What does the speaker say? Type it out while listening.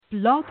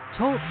Blog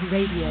Talk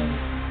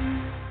Radio.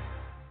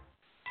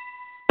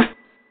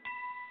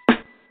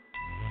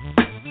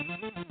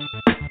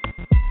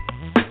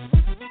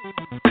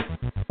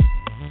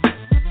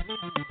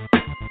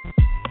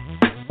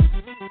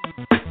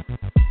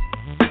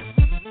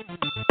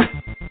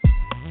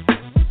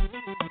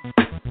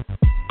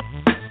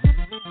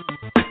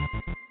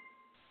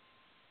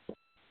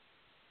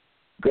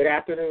 Good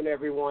afternoon,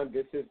 everyone.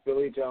 This is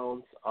Billy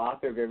Jones,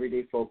 author of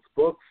Everyday Folks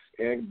Books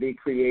and the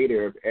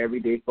creator of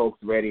Everyday Folks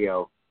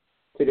Radio.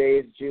 Today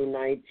is June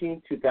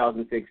 19,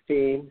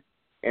 2016,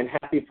 and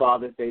happy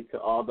Father's Day to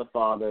all the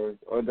fathers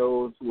or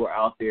those who are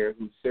out there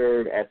who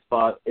serve as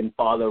in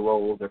father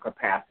roles or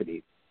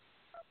capacities.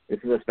 This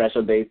is a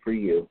special day for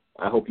you.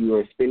 I hope you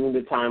are spending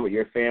the time with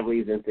your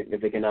families and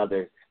significant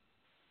others.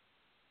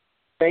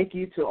 Thank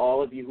you to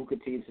all of you who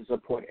continue to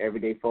support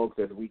Everyday Folks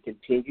as we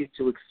continue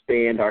to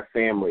expand our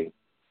family.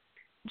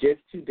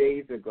 Just 2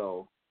 days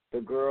ago, the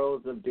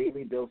girls of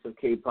Daily Dose of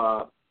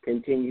K-Pop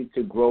continued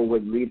to grow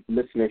with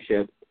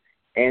listenership,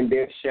 and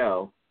their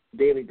show,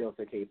 Daily Dose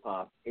of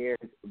K-Pop, airs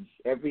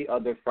every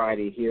other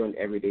Friday here on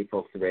Everyday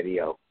Folks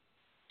Radio.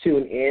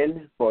 Tune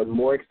in for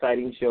more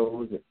exciting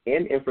shows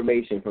and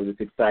information from this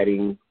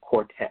exciting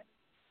quartet.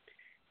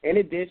 In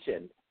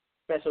addition,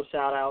 special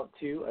shout-out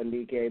to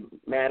Anike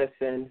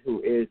Madison,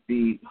 who is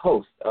the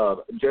host of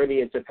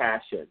Journey into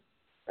Passion.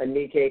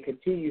 Anike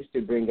continues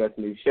to bring us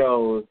new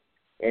shows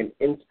and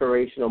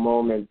inspirational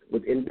moments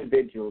with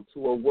individuals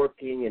who are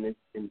working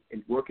and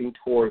working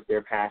towards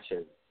their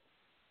passions.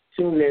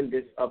 Tune in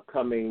this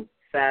upcoming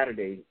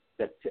Saturday,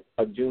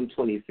 June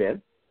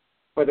 25th,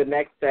 for the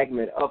next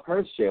segment of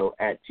her show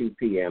at 2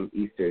 p.m.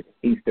 Eastern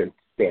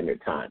Standard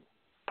Time.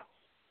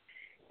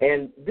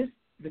 And this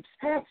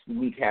past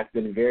week has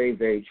been very,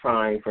 very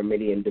trying for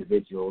many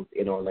individuals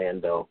in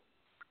Orlando,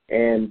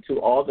 and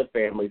to all the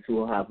families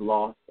who have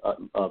lost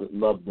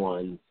loved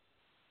ones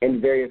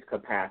in various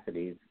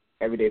capacities.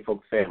 Everyday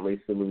Folks family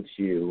salutes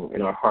you,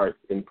 and our hearts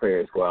and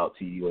prayers go out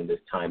to you in this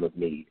time of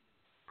need.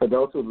 For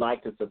those who would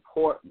like to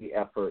support the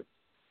efforts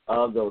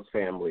of those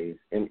families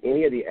and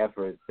any of the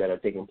efforts that are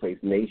taking place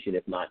nation,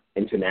 if not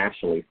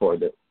internationally, for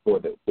the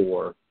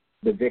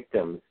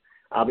victims,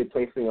 I'll be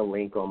placing a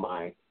link on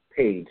my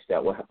page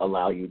that will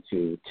allow you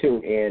to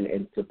tune in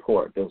and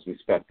support those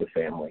respective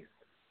families.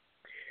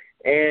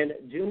 And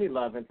June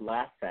 11th,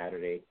 last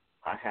Saturday,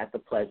 I had the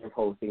pleasure of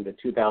hosting the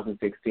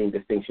 2016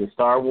 Distinction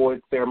Star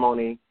Awards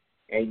ceremony.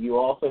 And you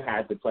also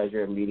had the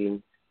pleasure of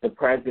meeting the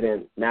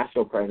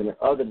national president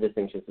of the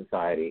Distinction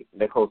Society,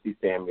 Nkosi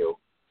Samuel,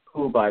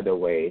 who, by the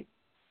way,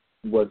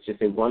 was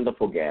just a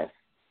wonderful guest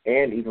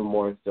and even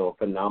more so a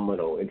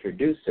phenomenal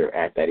introducer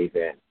at that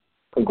event.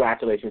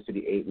 Congratulations to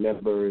the 8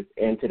 members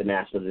and to the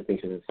National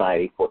Distinction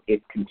Society for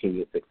its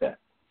continued success.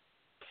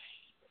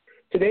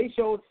 Today's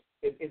show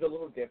is a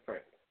little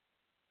different.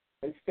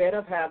 Instead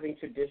of having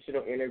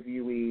traditional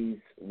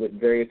interviewees with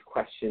various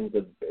questions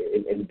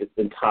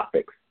and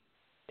topics,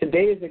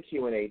 today is a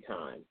Q&A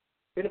time.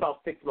 It's been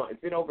about 6 months.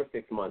 It's been over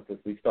 6 months since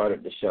we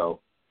started the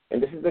show,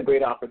 and this is a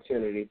great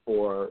opportunity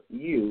for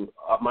you,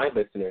 my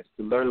listeners,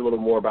 to learn a little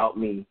more about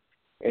me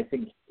and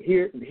to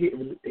hear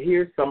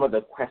some of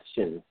the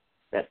questions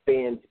that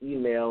fans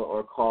email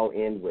or call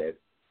in with.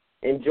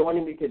 And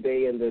joining me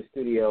today in the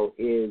studio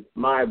is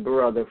my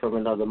brother from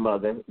another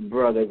mother,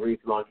 Brother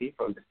Grease Monkey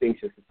from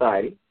Distinction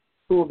Society,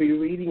 who will be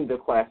reading the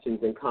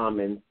questions and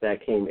comments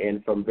that came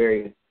in from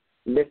various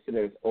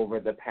listeners over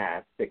the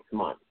past 6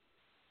 months.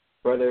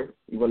 Brother,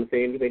 you want to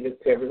say anything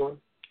to everyone?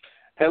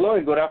 Hello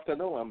and good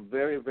afternoon. I'm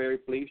very, very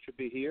pleased to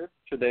be here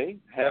today.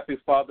 Happy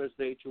Father's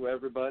Day to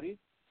everybody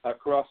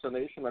across the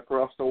nation,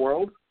 across the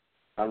world.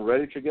 I'm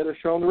ready to get a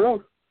show on the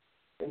road.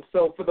 And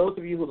so for those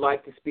of you who would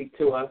like to speak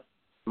to us,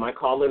 my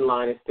call-in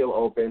line is still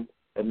open.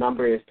 The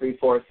number is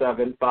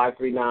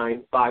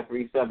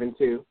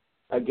 347-539-5372.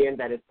 Again,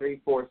 that is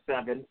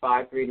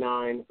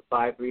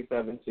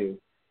 347-539-5372.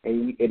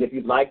 And if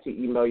you'd like to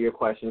email your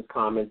questions,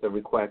 comments, or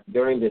requests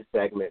during this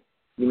segment,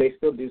 you may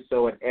still do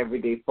so at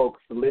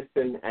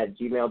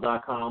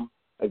everydayfolkslisten@gmail.com.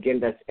 Again,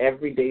 that's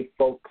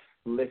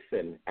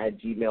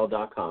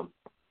everydayfolkslisten@gmail.com.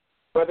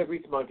 Brother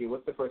Grease Monkey,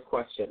 what's the first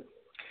question?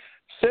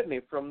 Sydney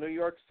from New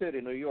York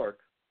City, New York,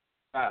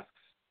 asks,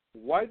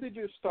 why did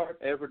you start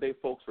Everyday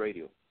Folks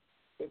Radio?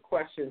 Good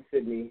question,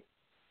 Sydney.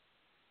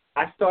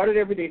 I started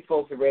Everyday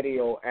Folks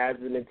Radio as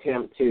an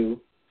attempt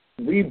to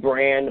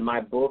rebrand my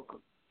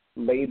book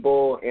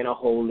label in a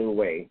whole new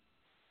way.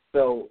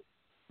 So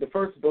the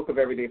first book of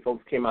Everyday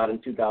Folks came out in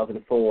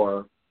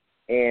 2004,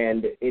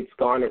 and it's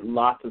garnered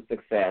lots of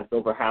success,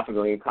 over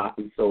 500,000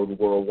 copies sold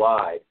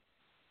worldwide.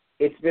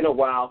 It's been a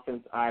while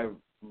since I've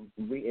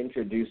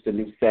reintroduced a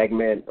new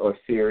segment or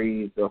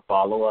series or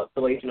follow-up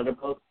relation of the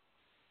book,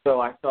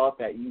 so I thought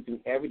that using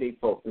Everyday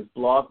Folks, this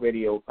blog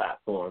radio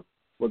platform,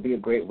 would be a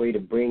great way to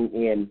bring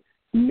in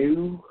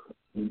new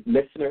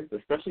listeners,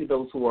 especially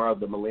those who are of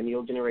the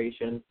millennial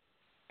generation,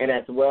 and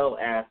as well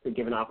as to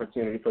give an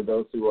opportunity for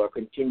those who are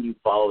continued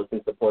followers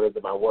and supporters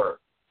of my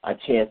work a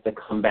chance to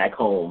come back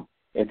home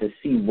and to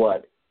see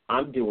what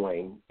I'm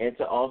doing and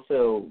to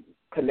also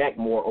connect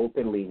more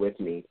openly with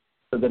me.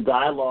 So the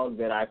dialogue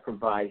that I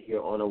provide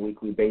here on a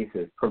weekly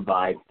basis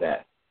provides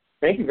that.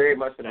 Thank you very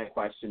much for that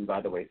question,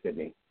 by the way,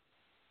 Sydney.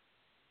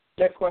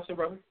 Next question,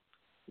 brother.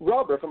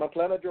 Robert from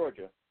Atlanta,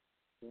 Georgia.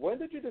 When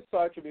did you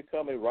decide to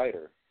become a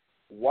writer?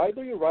 Why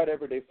do you write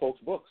Everyday Folks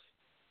books?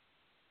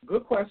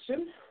 Good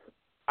question.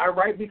 I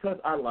write because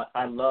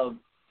I love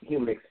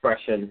human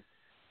expression,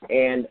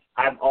 and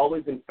I've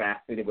always been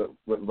fascinated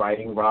with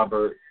writing,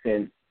 Robert,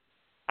 since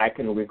I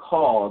can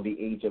recall the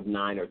age of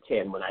 9 or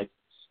 10 when I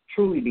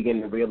truly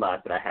began to realize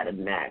that I had a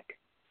knack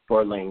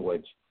for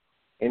language.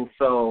 And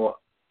so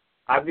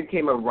I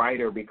became a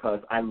writer because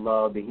I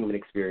love the human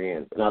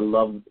experience, and I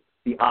love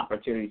the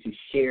opportunity to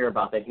share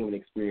about that human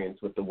experience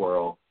with the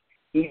world,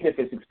 even if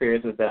it's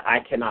experiences that I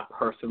cannot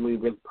personally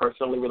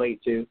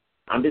relate to.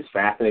 I'm just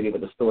fascinated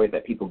with the stories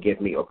that people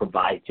give me or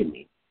provide to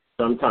me,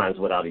 sometimes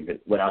without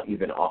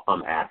even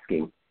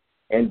asking.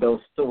 And those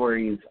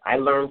stories, I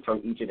learn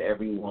from each and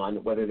every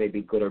one, whether they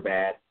be good or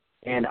bad.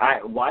 And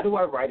why do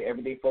I write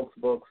Everyday Folks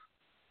books?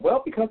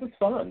 Well, because it's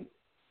fun.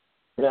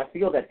 And I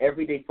feel that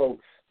Everyday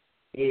Folks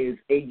is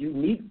a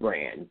unique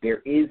brand.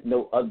 There is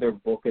no other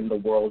book in the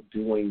world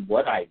doing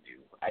what I do,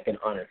 I can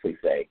honestly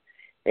say.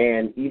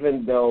 And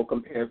even though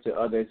compared to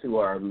others who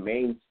are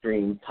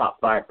mainstream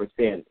top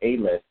 5%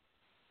 A-list,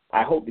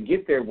 I hope to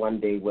get there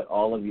one day with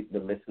all of the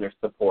listener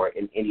support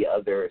and any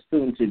other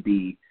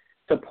soon-to-be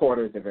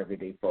supporters of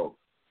Everyday Folks.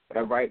 But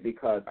I write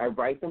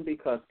them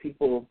because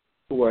people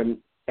who are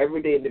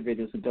everyday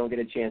individuals who don't get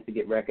a chance to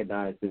get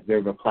recognized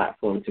deserve a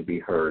platform to be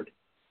heard.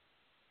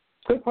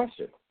 Good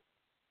question.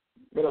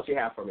 What else you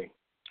have for me?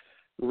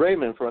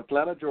 Raymond from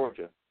Atlanta,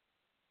 Georgia.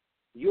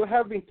 You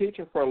have been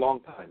teaching for a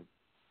long time.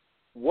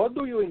 What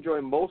do you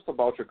enjoy most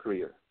about your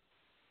career?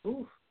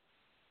 Ooh.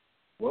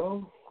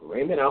 Well,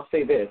 Raymond, I'll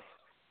say this.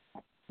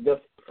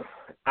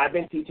 I've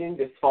been teaching.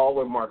 This fall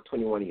will mark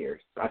 21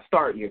 years. I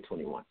started year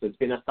 21, so it's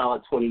been a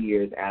solid 20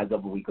 years. As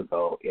of a week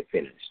ago, it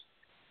finished.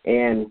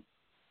 And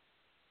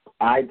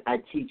I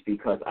teach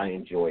because I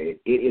enjoy it.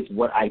 It is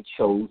what I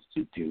chose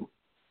to do,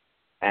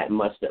 at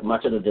much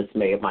of the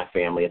dismay of my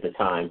family at the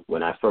time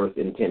when I first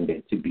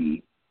intended to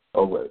be,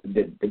 or was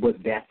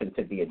destined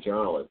to be a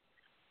journalist.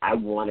 I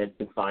wanted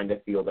to find a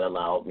field that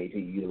allowed me to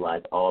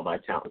utilize all of my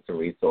talents and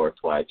resources,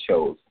 so I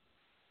chose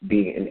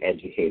being an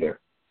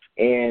educator.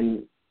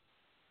 And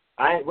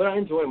what I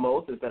enjoy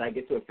most is that I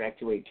get to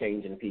effectuate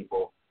change in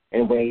people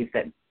in ways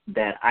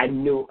that I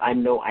know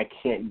I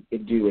can't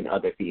do in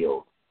other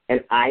fields.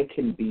 And I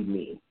can be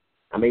me.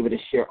 I'm able to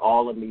share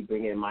all of me,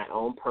 bring in my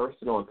own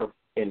personal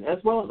and as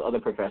well as other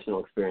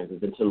professional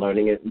experiences into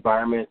learning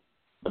environment.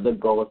 The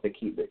goal is to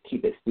keep it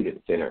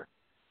student-centered.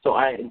 So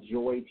I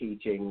enjoy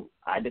teaching.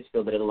 I just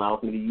feel that it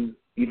allows me to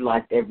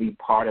utilize every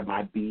part of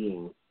my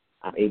being.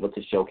 I'm able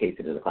to showcase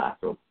it in the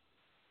classroom.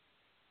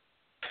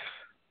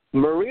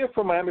 Maria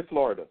from Miami,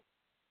 Florida.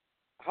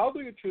 How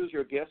do you choose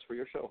your guests for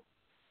your show?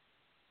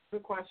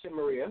 Good question,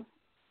 Maria.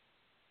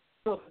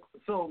 So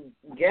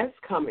guests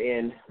come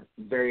in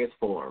various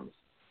forms.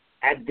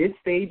 At this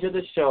stage of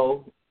the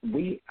show,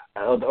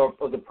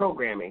 of the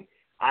programming,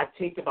 I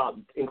take about,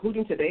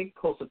 including today,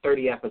 close to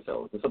 30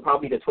 episodes. So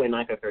probably the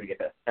 29th or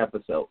 30th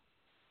episode.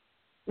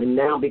 And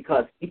now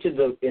because each of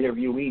the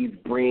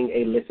interviewees bring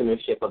a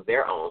listenership of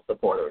their own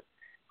supporters,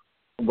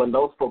 when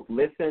those folks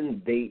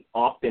listen, they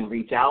often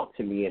reach out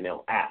to me and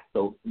they'll ask.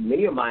 So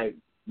many of my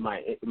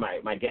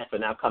guests are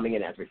now coming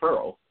in as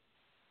referrals,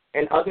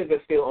 and others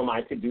are still on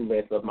my to-do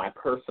list of my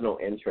personal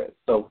interests.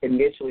 So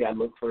initially I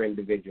look for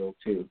individuals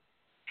to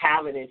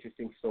have an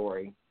interesting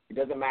story. It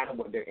doesn't matter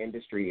what their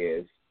industry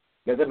is.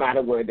 It doesn't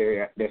matter where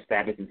their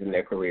status is in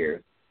their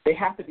careers. They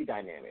have to be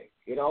dynamic.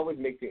 It always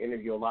makes the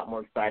interview a lot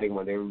more exciting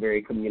when they're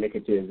very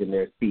communicative in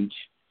their speech.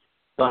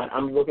 But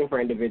I'm looking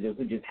for individuals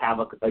who just have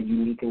a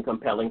unique and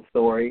compelling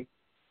story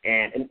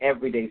and an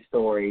everyday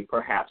story,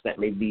 perhaps, that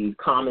may be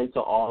common to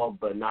all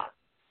but not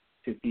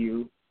to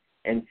few.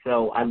 And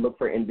so I look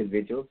for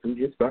individuals who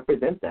just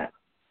represent that.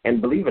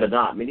 And believe it or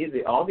not,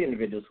 all the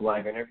individuals who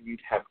I've interviewed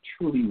have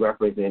truly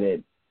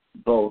represented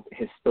both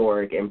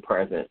historic and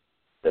present,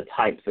 the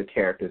types of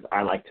characters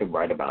I like to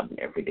write about in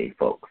Everyday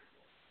Folks.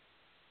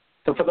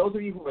 So for those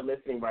of you who are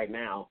listening right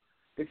now,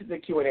 this is a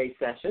Q&A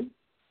session.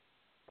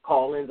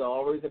 Call-ins are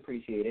always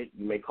appreciated.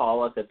 You may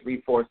call us at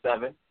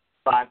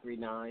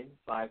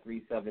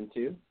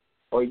 347-539-5372,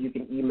 or you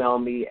can email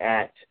me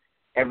at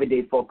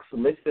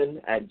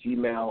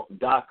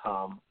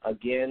everydayfolkslisten@gmail.com.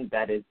 Again,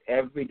 that is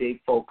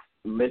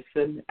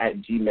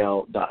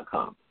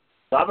everydayfolkslisten@gmail.com.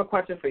 So I have a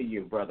question for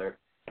you, brother,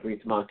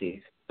 Reese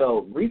Monkey.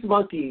 So Reese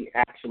Monkey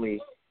actually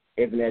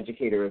is an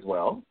educator as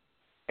well.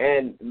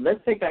 And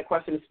let's take that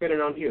question and spin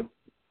it on you.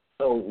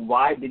 So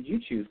why did you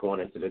choose going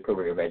into the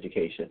career of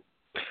education?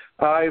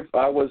 I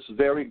was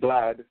very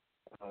glad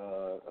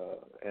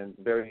and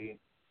very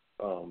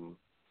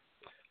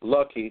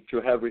lucky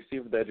to have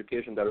received the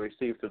education that I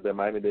received through the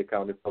Miami-Dade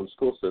County Public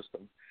School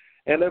System.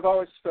 And I've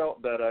always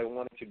felt that I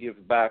wanted to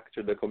give back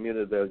to the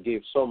community that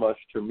gave so much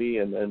to me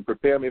and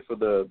prepare me for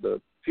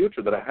the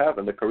future that I have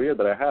and the career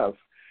that I have.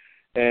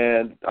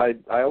 And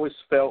I always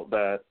felt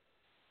that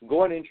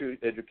going into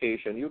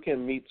education, you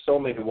can meet so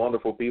many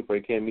wonderful people.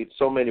 You can meet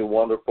so many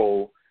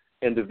wonderful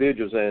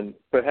individuals and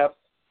perhaps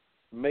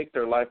make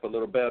their life a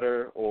little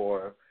better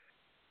or,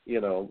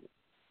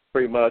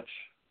 pretty much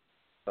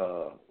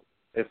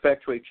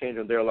effectuate change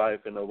in their life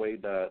in a way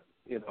that,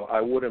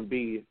 I wouldn't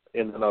be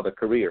in another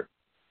career.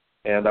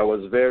 And I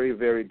was very,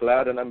 very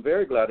glad, and I'm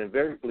very glad and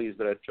very pleased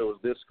that I chose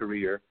this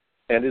career.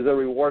 And it's a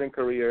rewarding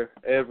career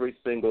every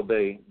single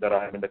day that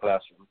I'm in the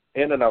classroom,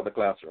 in and out of the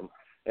classroom.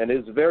 And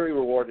it's very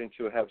rewarding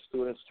to have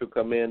students to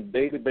come in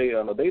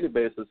on a daily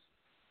basis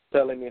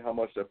telling me how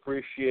much they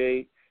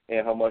appreciate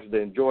and how much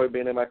they enjoy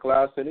being in my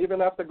class. And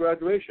even after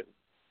graduation,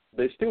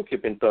 they still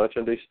keep in touch,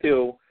 and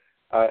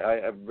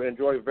I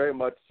enjoy very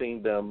much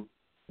seeing them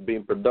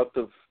being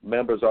productive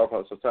members of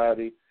our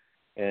society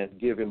and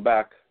giving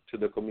back to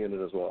the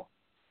community as well.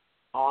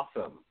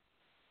 Awesome.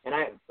 And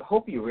I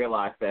hope you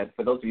realize that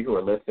for those of you who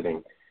are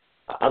listening,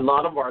 a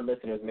lot of our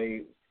listeners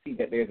may see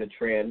that there's a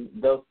trend.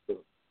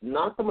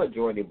 Not the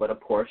majority, but a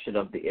portion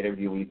of the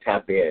interviewees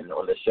have been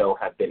on the show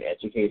have been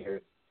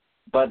educators.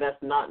 But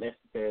that's not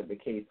necessarily the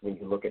case when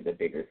you look at the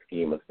bigger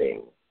scheme of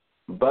things.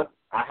 But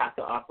I have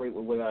to operate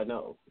with what I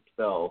know.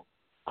 So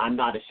I'm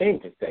not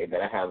ashamed to say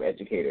that I have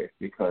educators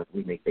because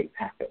we make things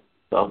happen.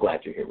 So I'm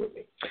glad you're here with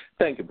me.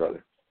 Thank you,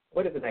 brother.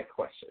 What is the next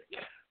question?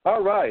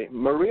 All right.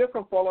 Maria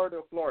from Fort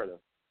Lauderdale, Florida.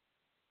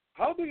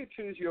 How do you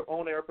choose your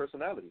on-air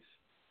personalities?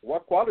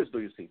 What qualities do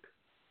you seek?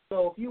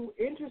 So if you're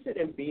interested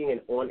in being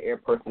an on-air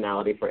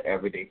personality for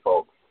everyday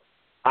folks,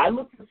 I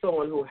look for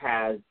someone who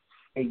has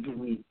a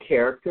unique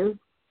character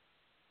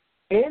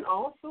and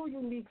also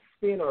unique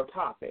spin or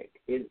topic.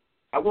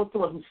 I want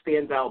someone who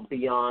stands out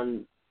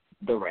beyond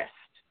the rest.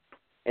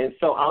 And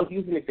so I'll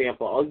use an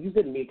example. I'll use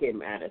Anika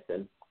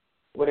Madison.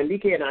 When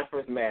Anika and I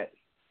first met,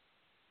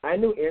 I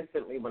knew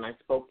instantly when I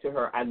spoke to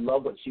her, I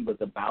loved what she was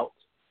about,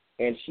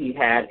 and she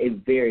had a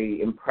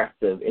very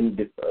impressive,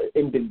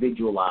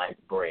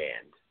 individualized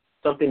brand,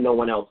 something no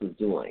one else was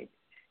doing.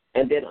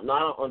 And then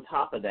not on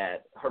top of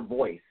that, her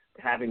voice,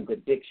 having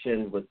good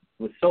diction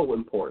was so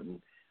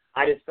important.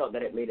 I just felt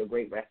that it made a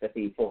great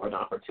recipe for an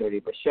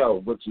opportunity for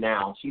show, which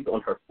now she's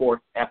on her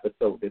 4th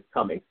episode this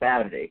coming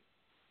Saturday.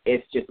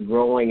 It's just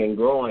growing and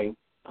growing.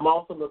 I'm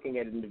also looking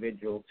at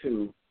individuals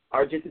who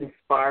are just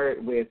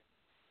inspired with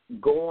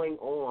going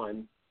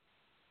on,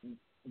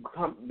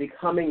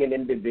 becoming an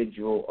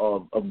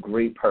individual of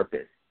great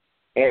purpose.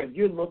 And if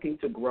you're looking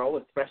to grow,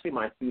 especially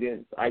my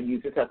students, I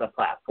use this as a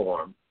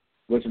platform,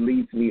 which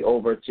leads me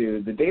over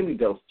to the Daily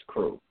Dose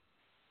crew.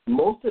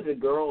 Most of the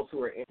girls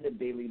who are in the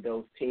Daily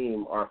Dose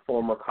team are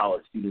former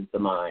college students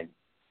of mine.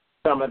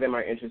 Some of them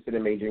are interested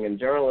in majoring in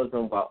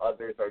journalism, while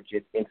others are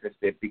just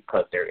interested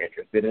because they're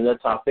interested in the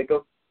topic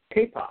of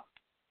K-pop.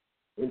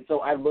 And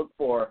so I look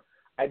for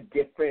a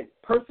different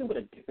person with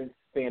a different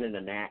spin and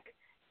a knack.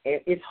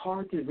 And it's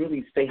hard to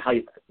really say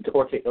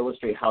or to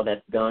illustrate how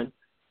that's done.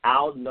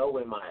 I'll know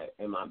in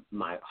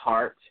my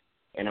heart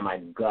and in my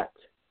gut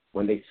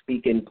when they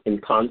speak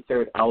in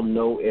concert, I'll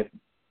know if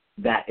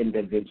that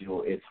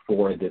individual is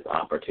for this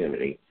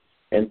opportunity.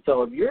 And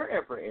so if you're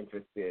ever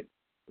interested,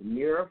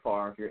 near or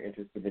far, if you're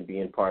interested in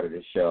being part of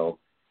the show,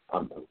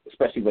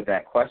 especially with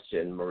that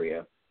question,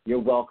 Maria, you're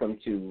welcome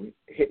to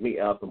hit me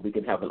up and we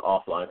can have an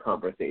offline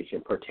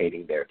conversation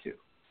pertaining thereto.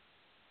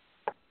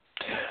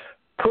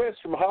 Chris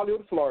from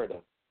Hollywood, Florida.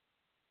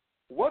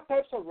 What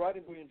types of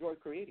writing do you enjoy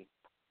creating?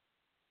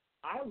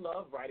 I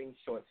love writing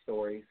short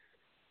stories.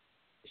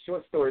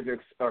 Short stories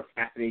are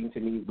fascinating to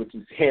me, which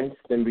is hence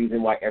the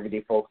reason why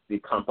Everyday Folks, the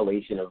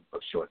compilation of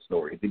short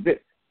stories,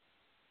 exists.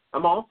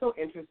 I'm also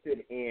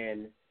interested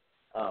in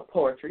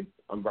poetry.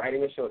 I'm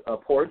writing a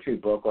poetry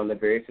book on the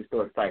various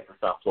historic sites of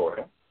South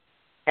Florida.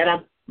 And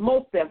I'm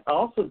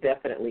also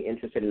definitely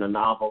interested in a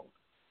novel.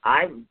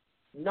 I've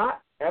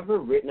not ever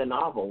written a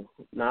novel,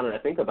 now that I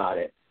think about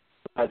it,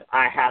 but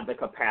I have the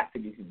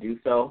capacity to do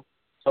so.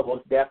 So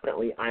most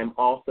definitely I'm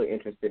also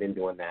interested in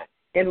doing that.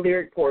 And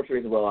lyric poetry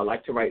as well. I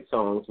like to write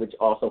songs, which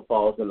also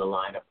falls in the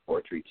line of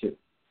poetry too.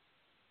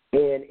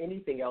 And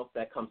anything else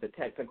that comes to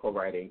technical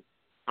writing,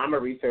 I'm a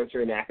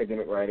researcher in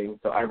academic writing,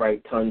 so I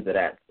write tons of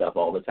that stuff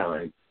all the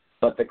time.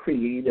 But the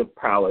creative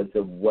prowess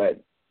of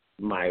what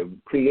my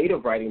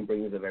creative writing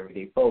brings of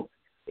Everyday Folks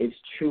is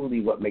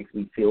truly what makes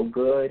me feel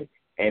good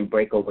and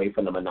break away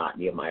from the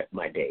monotony of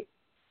my day.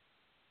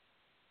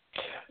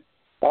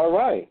 All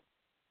right.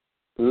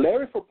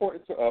 Larry from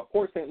Port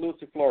St.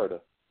 Lucie,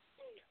 Florida.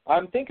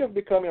 I'm thinking of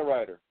becoming a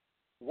writer.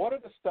 What are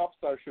the steps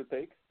I should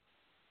take?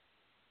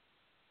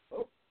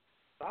 Oh,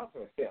 stops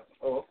or steps?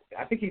 Oh,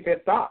 I think he said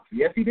stops.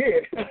 Yes, he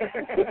did.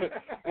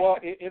 Well,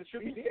 it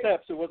should be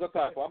steps. It was a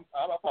typo.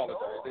 I apologize.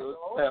 It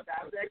was steps.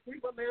 That's actually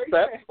what Larry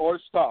steps said. or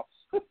stops.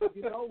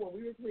 You know, when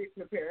we were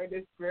preparing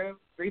this script,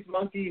 Grease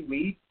Monkey,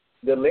 we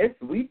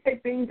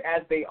take things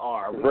as they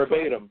are.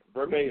 Verbatim,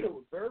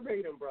 verbatim,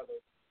 brother.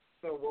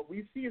 So what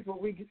we see is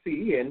what we can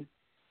see. And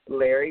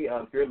Larry,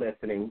 if you're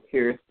listening,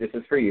 this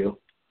is for you.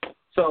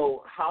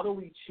 So how do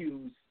we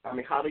choose?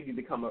 How do you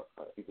become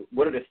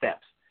what are the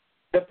steps?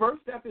 The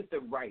first step is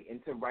to write,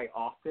 and to write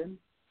often.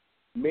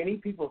 many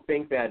people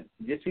think that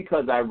just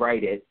because I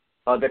write it,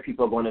 other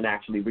people are going to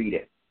actually read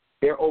it.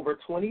 There are over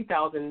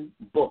 20,000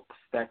 books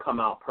that come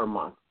out per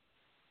month.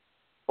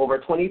 Over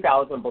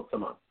 20,000 books a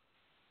month.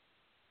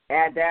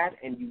 Add that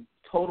and you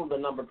total the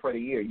number for the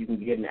year, you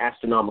can get an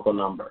astronomical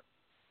number.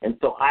 And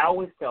so I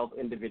always tell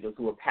individuals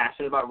who are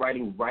passionate about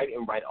writing, write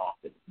and write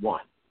often,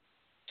 1.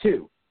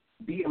 2,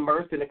 be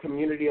immersed in a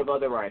community of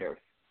other writers.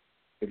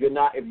 If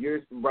you're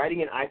writing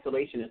in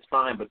isolation, it's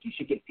fine, but you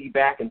should get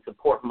feedback and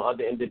support from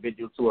other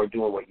individuals who are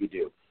doing what you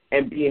do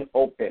and being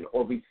open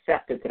or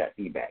receptive to that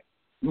feedback.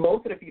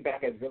 Most of the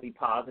feedback is really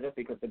positive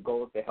because the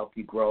goal is to help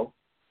you grow.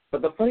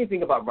 But the funny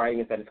thing about writing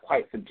is that it's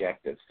quite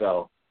subjective,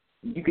 so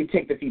you can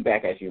take the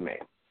feedback as you may.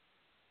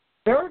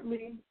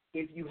 Thirdly,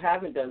 if you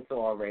haven't done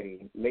so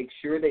already, make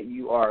sure that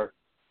you are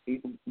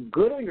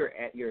good on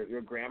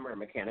your grammar and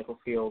mechanical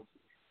skills.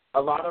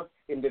 A lot of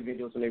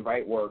individuals, when they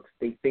write works,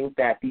 they think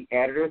that the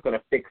editor is going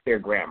to fix their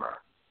grammar.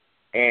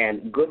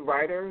 And good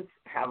writers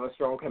have a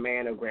strong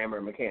command of grammar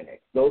and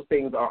mechanics. Those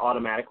things are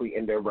automatically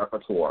in their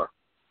repertoire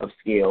of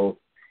skills.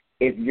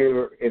 If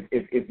you're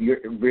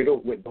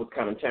riddled with those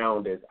kind of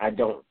challenges, I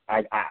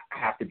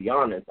have to be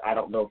honest, I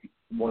don't know if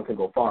one can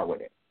go far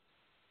with it.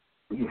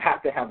 You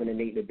have to have an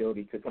innate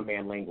ability to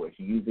command language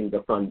using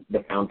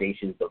the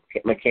foundations of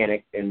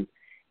mechanics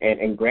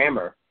and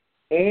grammar,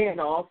 and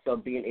also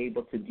being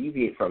able to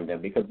deviate from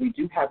them, because we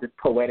do have this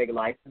poetic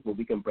license where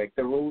we can break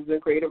the rules in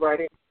creative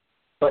writing,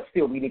 but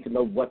still we need to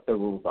know what the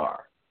rules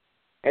are.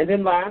 And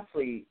then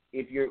lastly,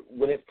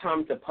 when it's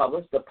time to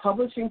publish, the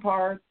publishing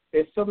part,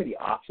 there's so many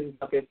options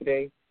out there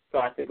today. So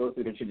I have to go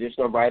through the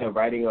traditional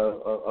writing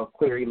a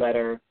query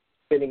letter,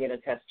 sending in a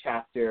test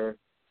chapter,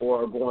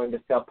 or going the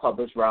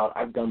self-published route.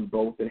 I've done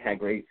both and had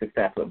great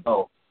success with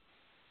both.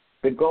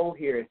 The goal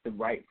here is to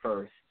write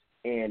first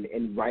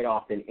and write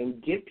often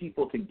and get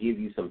people to give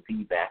you some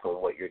feedback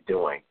on what you're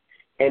doing.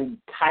 And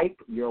type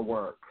your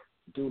work.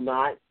 Do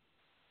not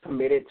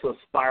commit it to a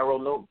spiral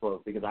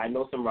notebook, because I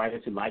know some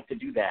writers who like to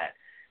do that.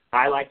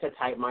 I like to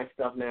type my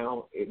stuff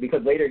now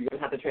because later you're going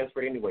to have to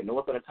transfer it anyway. No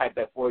one's going to type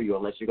that for you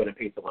unless you're going to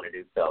pay someone to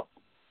do so.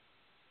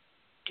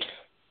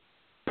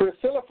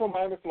 Priscilla from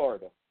Miami,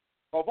 Florida.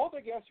 Of all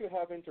the guests you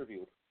have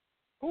interviewed,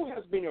 who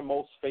has been your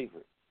most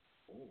favorite?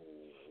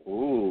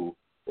 Ooh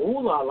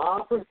la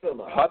la,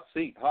 Priscilla. Hot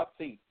seat.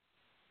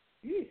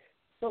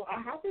 So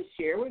I have to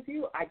share with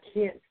you, I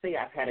can't say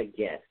I've had a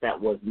guest that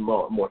was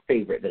more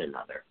favorite than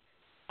another.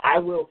 I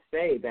will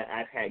say that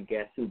I've had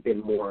guests who've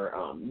been more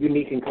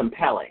unique and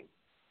compelling.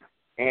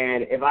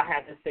 And if I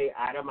had to say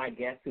out of my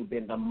guests who've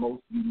been the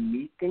most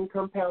unique and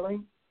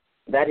compelling,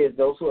 that is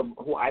those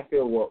who I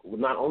feel were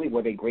not only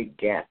were they great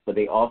guests, but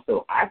they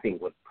also, I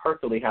think, would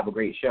personally have a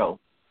great show.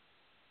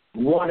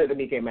 One is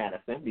Amika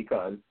Madison,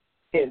 because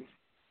since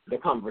the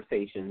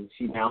conversation,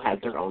 she now has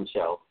her own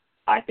show.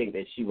 I think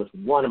that she was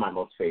one of my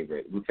most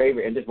favorite,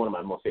 and just one of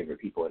my most favorite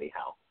people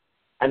anyhow.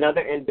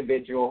 Another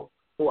individual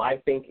who I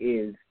think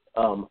is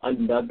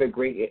another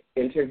great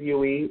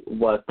interviewee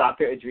was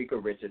Dr.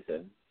 Adrika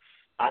Richardson.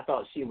 I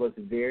thought she was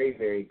very,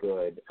 very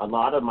good. A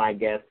lot of my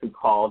guests who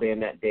called in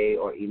that day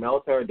or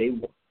emailed her,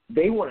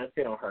 they want to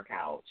sit on her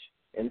couch.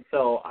 And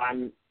so I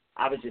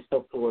was just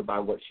so floored by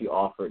what she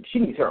offered. She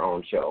needs her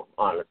own show,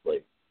 honestly.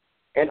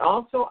 And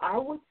also, I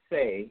would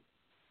say,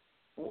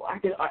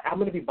 I'm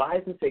going to be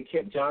biased and say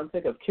Kip Johnson,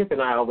 because Kip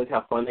and I always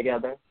have fun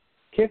together.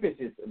 Kip is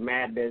just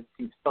madness.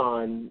 She's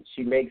fun.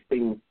 She makes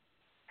things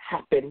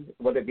happen,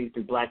 whether it be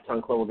through Black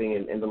Tongue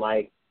Clothing and the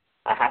like.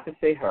 I have to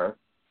say her.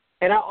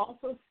 And I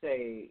also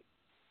say,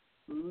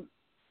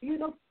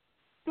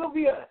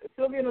 Sylvia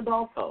and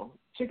Adolfo,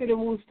 Chicken and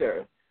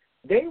Wooster,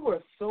 they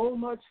were so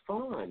much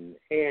fun,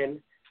 and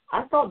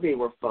I thought they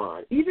were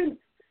fun. Even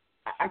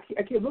I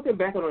keep looking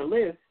back on our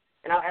list,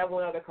 and I'll add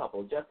one other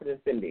couple, Justin and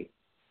Cindy.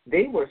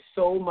 They were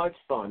so much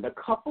fun. The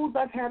couples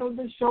I've had on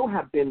this show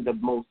have been the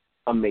most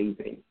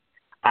amazing.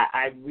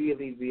 I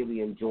really, really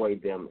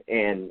enjoyed them,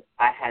 and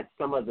I had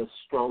some of the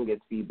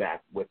strongest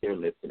feedback with their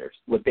listeners,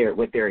 with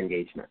their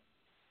engagement.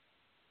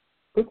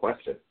 Good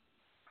question.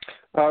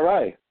 All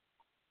right.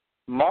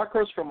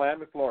 Marcos from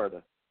Miami,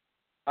 Florida.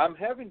 I'm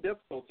having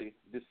difficulty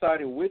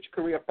deciding which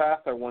career path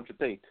I want to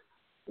take.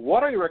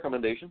 What are your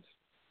recommendations?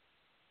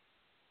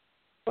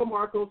 So,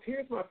 Marcos,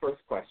 here's my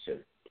first question.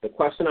 The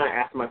question I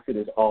ask my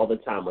students all the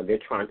time when they're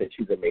trying to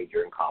choose a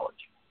major in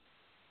college.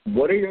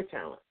 What are your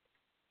talents?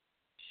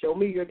 Show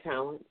me your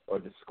talents or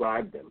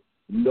describe them.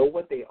 Know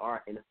what they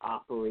are and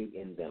operate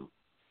in them.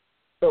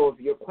 So if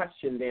your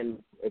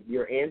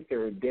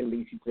answer then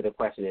leads you to the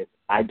question is,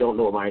 I don't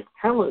know what my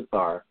talents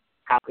are,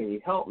 how can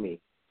you help me?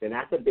 Then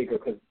that's a bigger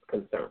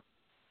concern.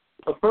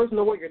 So first,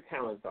 know what your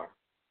talents are.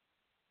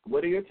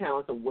 What are your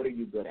talents and what are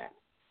you good at?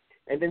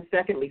 And then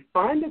secondly,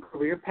 find a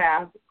career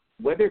path,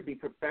 whether it be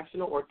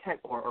professional or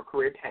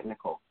career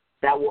technical,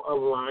 that will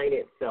align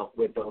itself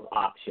with those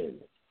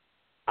options.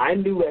 I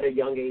knew at a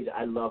young age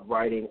I loved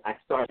writing. I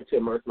started to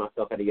immerse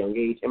myself at a young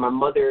age, and my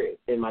mother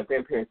and my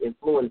grandparents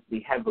influenced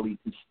me heavily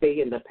to stay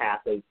in the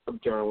path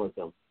of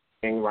journalism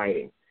and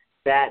writing.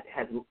 That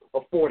has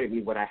afforded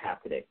me what I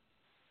have today.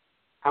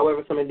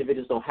 However, some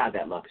individuals don't have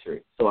that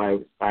luxury, so I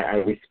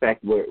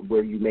respect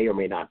where you may or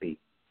may not be.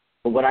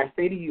 But what I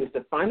say to you is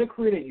to find a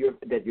career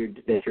that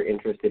you're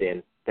interested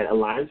in that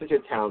aligns with your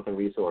talents and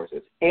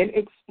resources, and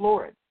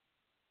explore it.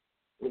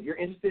 If you're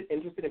interested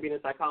in being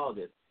a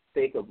psychologist,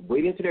 think of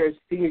waiting until their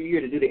senior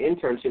year to do the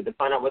internship to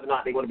find out whether or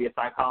not they want to be a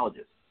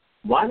psychologist.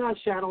 Why not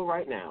shadow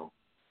right now?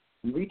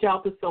 Reach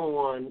out to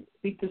someone,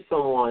 speak to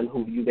someone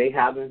who you may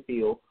have in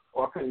field,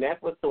 or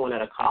connect with someone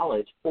at a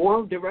college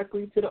or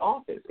directly to the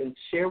office and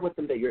share with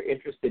them that you're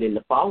interested in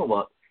the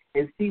follow-up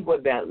and see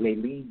what that may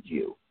lead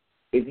you.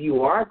 If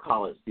you are a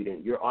college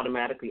student, you're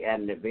automatically at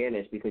an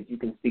advantage because you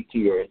can speak to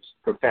your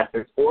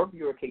professors, or if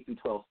you're a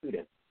K-12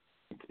 student,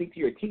 speak to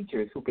your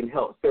teachers who can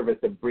help serve as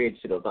a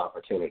bridge to those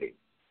opportunities.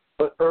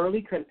 But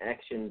early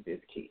connections is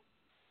key.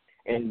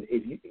 And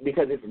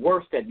because it's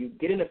worse that you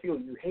get in a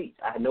field you hate.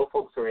 I know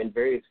folks who are in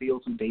various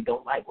fields who they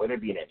don't like, whether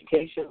it be in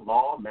education,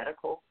 law,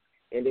 medical,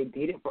 and they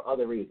did it for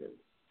other reasons.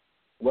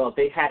 Well, if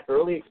they had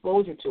early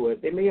exposure to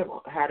it, they may have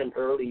had an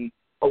early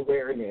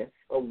awareness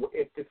of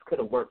if this could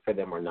have worked for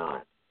them or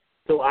not.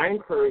 So I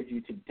encourage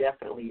you to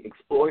definitely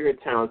explore your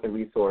talents and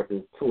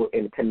resources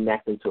and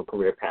connect into a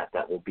career path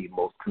that will be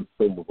most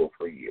consumable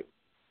for you.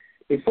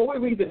 Before we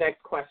read the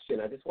next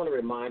question, I just want to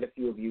remind a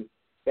few of you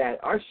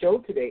that our show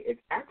today is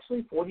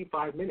actually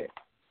 45 minutes.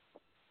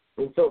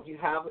 And so if you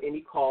have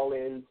any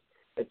call-ins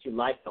that you'd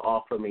like to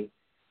offer me,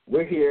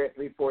 we're here at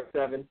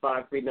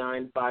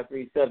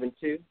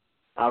 347-539-5372.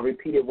 I'll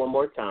repeat it one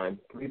more time,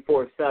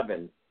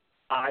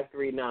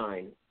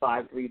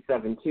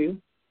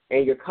 347-539-5372.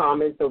 And your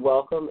comments are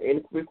welcome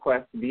and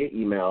requests via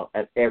email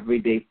at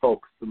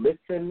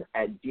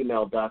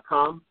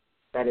everydayfolkslisten@gmail.com.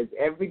 That is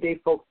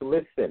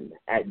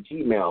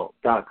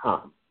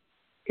everydayfolkslisten@gmail.com.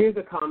 Here's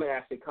a comment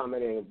actually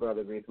coming in,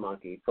 Brother Reese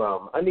Monkey,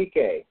 from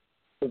Anike.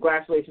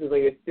 Congratulations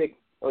on your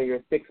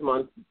 6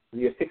 months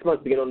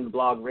being on the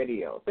blog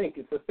radio. Thank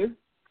you, sister.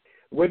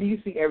 Where do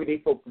you see Everyday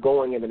Folks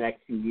going in the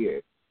next few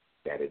years?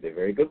 That is a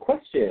very good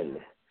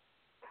question.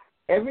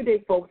 Everyday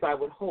Folks, I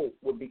would hope,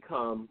 would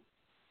become,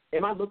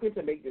 am I looking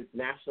to make this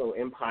national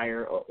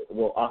empire?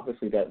 Well,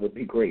 obviously that would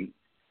be great,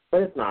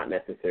 but it's not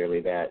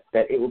necessarily that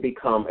it will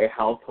become a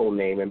household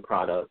name and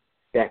product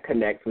that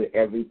connects with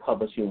every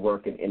publishing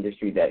work and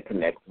industry that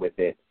connects with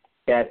it,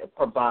 that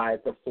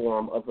provides a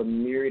form of a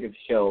myriad of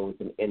shows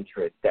and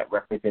interests that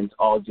represents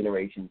all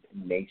generations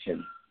and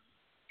nations.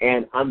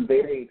 And I'm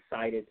very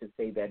excited to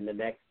say that in the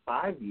next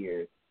 5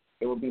 years,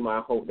 it will be my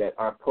hope that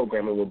our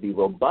programming will be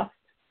robust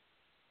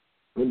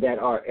and that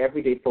our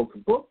Everyday Folks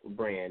book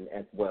brand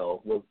as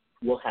well will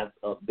have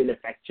been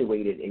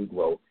effectuated in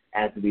growth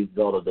as a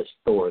result of the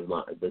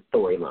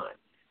storyline.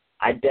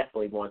 I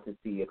definitely want to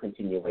see a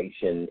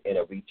continuation and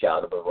a reach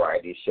out of a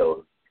variety of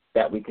shows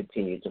that we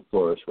continue to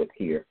flourish with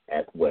here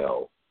as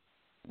well.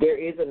 There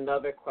is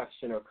another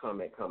question or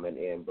comment coming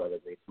in, Brother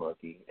Grace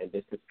Monkey, and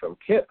this is from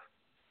Kip.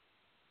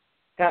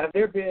 Have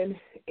there been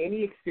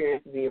any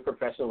experiences in your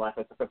professional life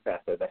as a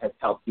professor that has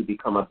helped you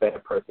become a better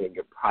person in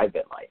your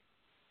private life?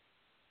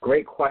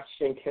 Great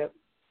question, Kip,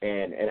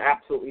 and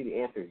absolutely the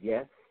answer is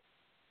yes.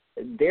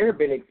 There have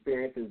been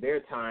experiences, there are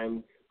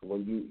times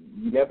when you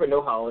never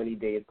know how any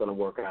day is going to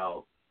work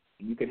out.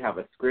 You could have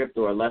a script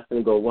or a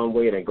lesson go one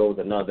way and it goes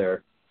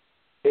another.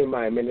 In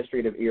my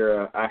administrative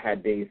era, I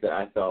had days that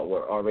I thought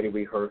were already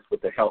rehearsed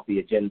with a healthy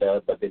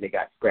agenda, but then they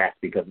got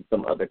scratched because of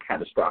some other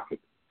catastrophic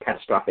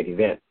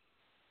event.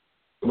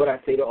 What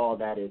I say to all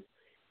that is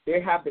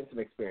there have been some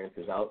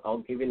experiences.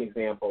 I'll give you an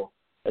example.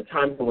 The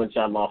times in which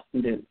I lost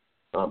students,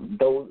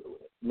 no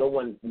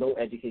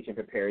education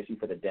prepares you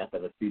for the death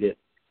of a student.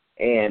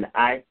 And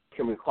I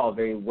can recall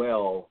very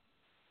well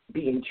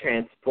being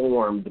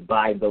transformed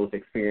by those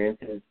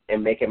experiences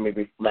and making me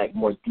reflect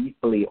more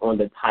deeply on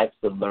the types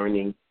of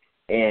learning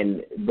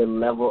and the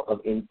level of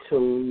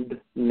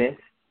in-tunedness,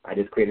 I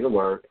just created a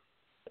word,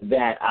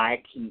 that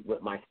I keep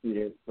with my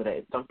students so that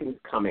if something's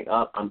coming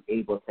up, I'm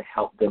able to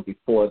help them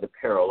before the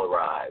peril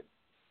arrives.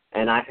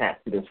 And I've had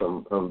students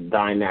from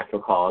dying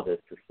natural causes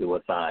to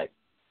suicide.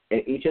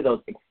 And each of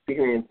those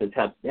experiences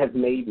has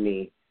made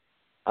me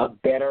a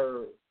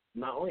better,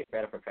 not only a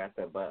better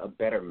professor, but a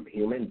better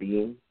human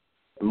being,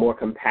 more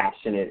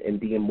compassionate, and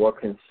being more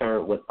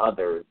concerned with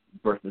others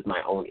versus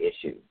my own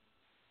issues.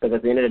 Because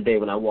at the end of the day,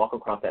 when I walk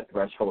across that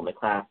threshold in the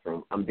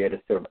classroom, I'm there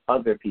to serve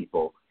other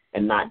people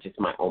and not just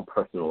my own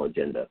personal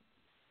agenda.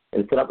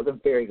 And so that was a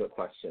very good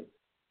question.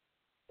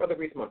 Brother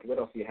Reese Monkey, what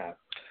else do you have?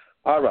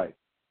 All right.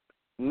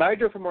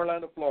 Nigel from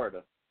Orlando,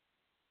 Florida.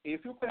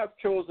 If you could have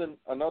chosen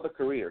another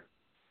career,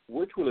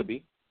 which will it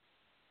be?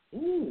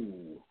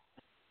 Ooh.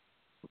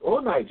 Oh,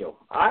 Nigel,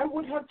 I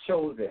would have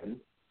chosen,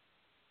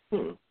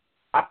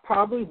 I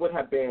probably would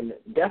have been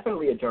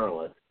definitely a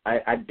journalist.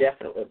 I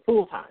definitely,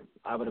 full-time,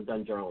 I would have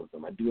done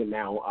journalism. I do it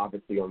now,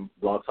 obviously, on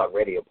Blog Talk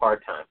Radio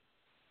part-time.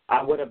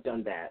 I would have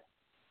done that.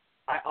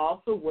 I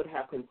also would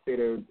have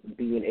considered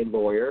being a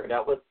lawyer.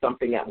 That was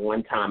something at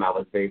one time I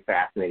was very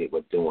fascinated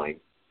with doing.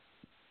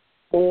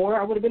 Or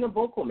I would have been a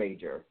vocal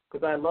major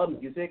because I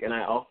love music and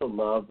I also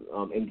love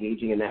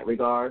engaging in that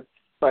regard.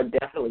 So I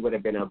definitely would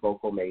have been a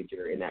vocal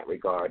major in that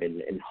regard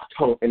and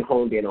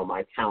honed in on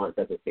my talents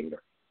as a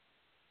singer.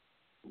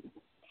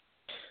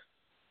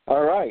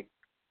 All right.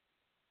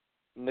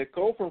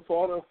 Nicole from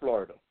Florida.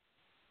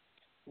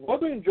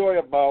 What do you enjoy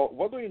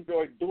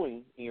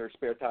doing in your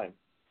spare time?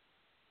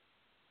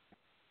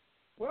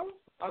 Well,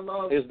 I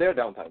love. Is there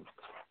downtime?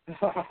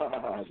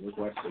 Good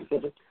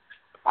question.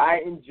 I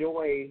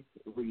enjoy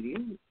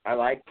reading. I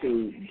like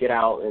to get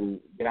out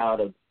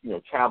of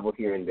travel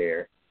here and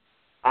there.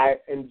 I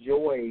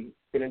enjoy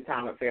spending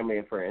time with family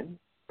and friends.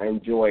 I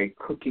enjoy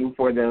cooking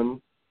for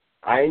them.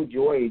 I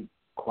enjoy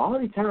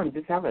quality time,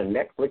 just having a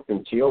Netflix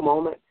and chill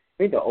moment. I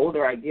think the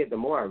older I get, the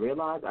more I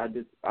realize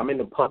I'm in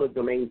the public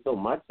domain so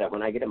much that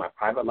when I get in my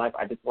private life,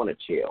 I just want to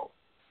chill.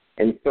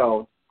 And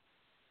so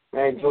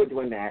I enjoy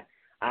doing that.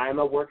 I'm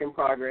a work in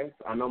progress.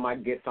 I'm on my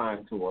Get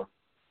Fine tour,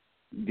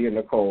 dear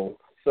Nicole.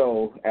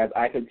 So as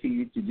I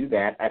continue to do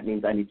that, that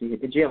means I need to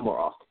hit the gym more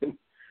often.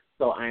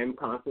 So I am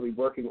constantly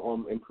working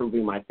on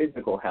improving my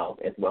physical health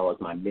as well as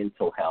my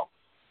mental health.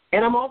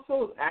 And I'm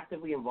also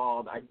actively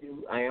involved. I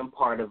am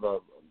part of a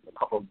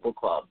couple of book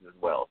clubs as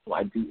well. So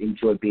I do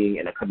enjoy being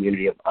in a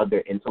community of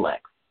other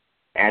intellects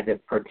as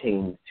it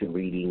pertains to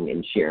reading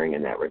and sharing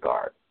in that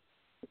regard.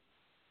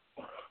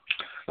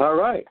 All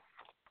right.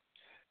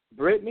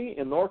 Brittany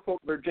in Norfolk,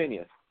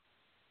 Virginia.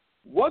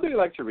 What do you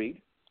like to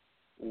read?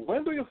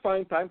 When do you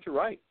find time to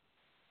write?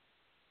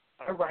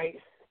 I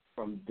write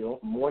from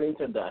morning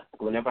to dusk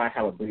whenever I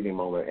have a breathing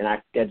moment, and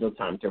I schedule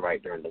time to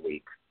write during the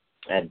week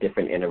at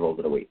different intervals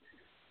of the week.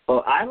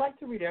 Well, I like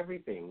to read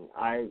everything.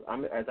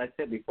 I'm as I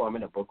said before, I'm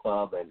in a book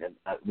club, and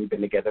we've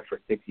been together for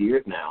 6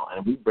 years now,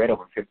 and we've read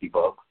over 50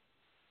 books.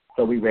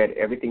 So we read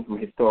everything from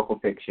historical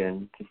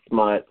fiction to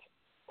smut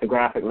to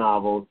graphic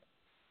novels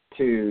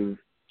to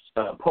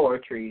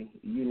poetry,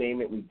 you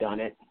name it, we've done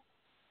it.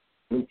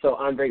 And so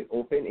I'm very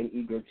open and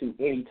eager to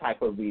any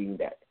type of reading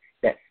that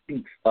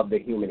speaks of the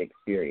human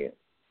experience.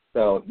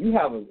 So you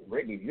have a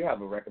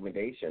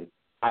recommendation.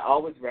 I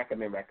always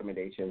recommend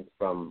recommendations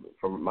from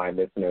my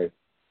listeners.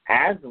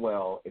 As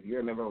well, if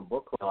you're a member of a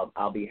book club,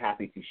 I'll be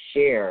happy to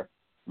share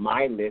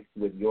my list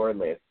with your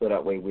list so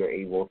that way we're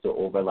able to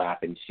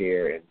overlap and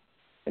share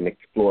and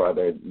explore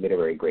other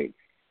literary greats.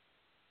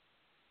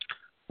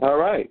 All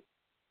right.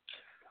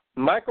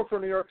 Michael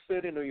from New York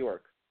City, New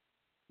York.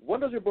 When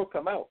does your book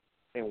come out,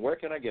 and where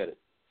can I get it?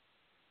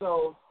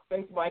 So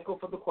thanks, Michael,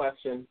 for the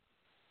question.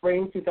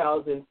 Spring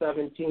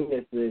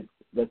 2017 is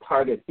the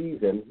target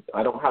season.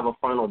 I don't have a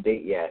final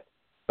date yet,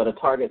 but a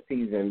target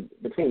season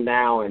between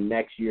now and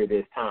next year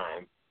this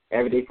time.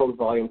 Everyday Folks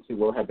Volume 2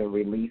 will have been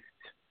released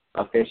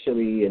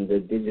officially in the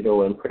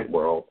digital and print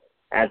world,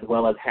 as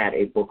well as had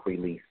a book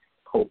release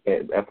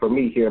for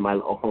me here in my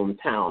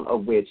hometown,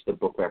 of which the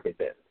book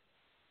represents.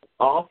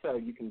 Also,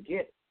 you can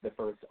get the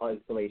first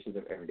installations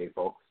of Everyday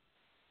Folks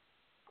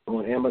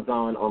on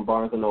Amazon, on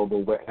Barnes &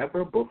 Noble,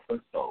 wherever books are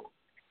sold.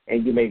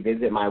 And you may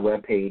visit my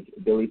webpage,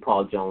 Billy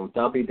Paul Jones,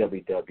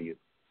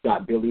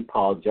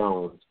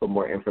 www.billypauljones, for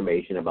more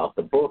information about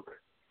the book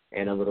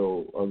and a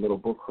little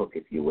book hook,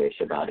 if you wish,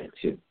 about it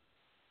too.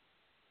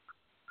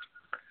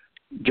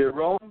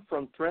 Jerome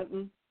from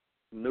Trenton,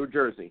 New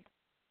Jersey.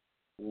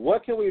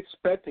 What can we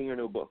expect in your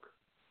new book?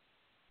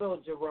 So,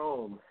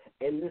 Jerome,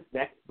 in this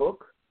next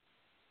book,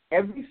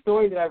 every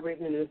story that I've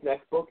written in this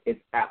next book is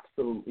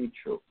absolutely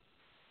true.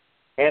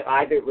 And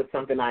either it was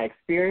something I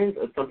experienced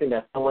or something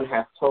that someone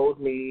has told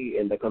me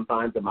in the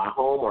confines of my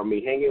home or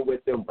me hanging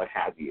with them, what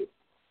have you.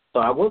 So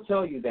I will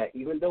tell you that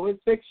even though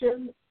it's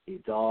fiction,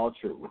 it's all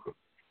true.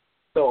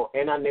 So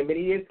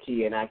anonymity is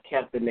key, and I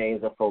kept the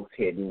names of folks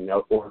hidden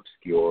or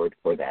obscured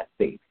for that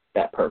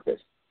purpose.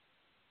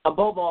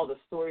 Above all, the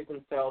stories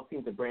themselves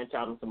seem to branch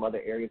out in some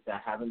other areas that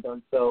I haven't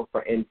done so.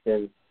 For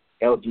instance,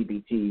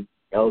 LGBT,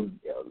 what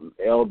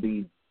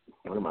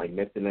am I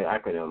missing the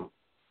acronym?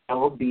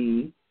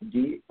 LGBT.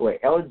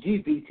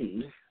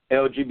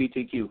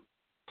 LGBTQ.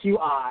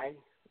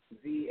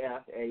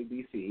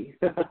 QIZFABC.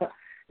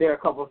 There are a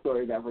couple of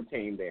stories that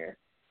pertain there,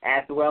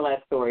 as well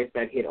as stories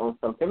that hit on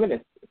some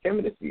feminist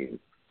views,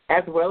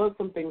 as well as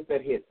some things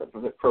that hit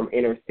from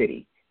inner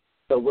city.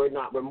 So we're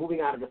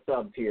moving out of the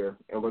subs here,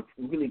 and we're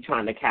really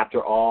trying to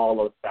capture all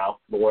of South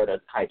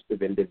Florida types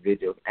of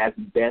individuals as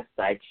best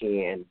I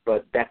can,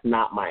 but that's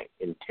not my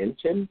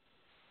intention.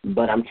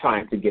 But I'm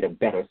trying to get a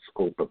better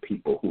scope of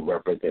people who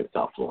represent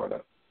South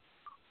Florida.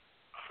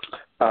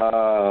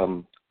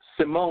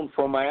 Simone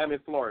from Miami,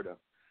 Florida.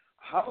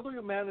 How do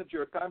you manage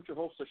your time to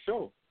host a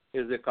show?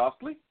 Is it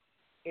costly?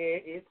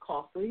 It is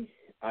costly.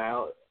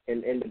 And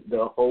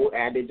the whole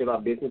adage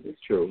about business is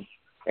true.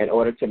 In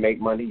order to make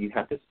money, you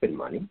have to spend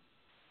money.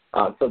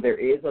 So there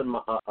is a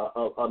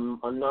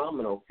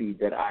nominal fee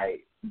that I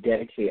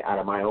dedicate out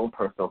of my own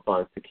personal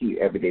funds to keep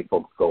Everyday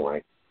Folks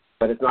going.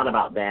 But it's not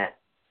about that.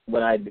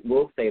 But I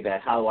will say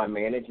that how do I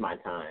manage my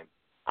time?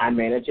 I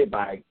manage it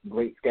by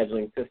great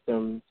scheduling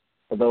systems.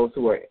 For those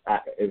who are,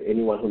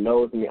 anyone who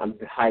knows me, I'm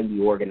highly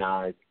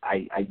organized.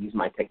 I use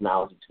my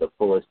technology to the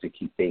fullest to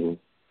keep things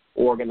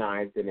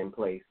organized and in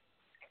place.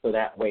 So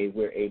that way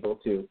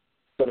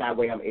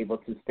I'm able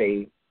to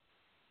stay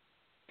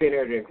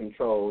centered and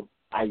controlled.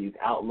 I use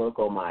Outlook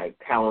on my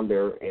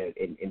calendar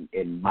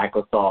in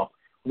Microsoft.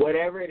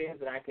 Whatever it is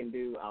that I can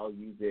do, I'll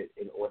use it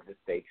in order to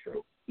stay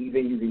true,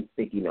 even using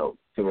sticky notes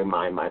to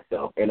remind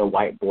myself, and a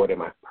whiteboard in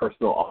my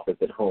personal office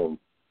at home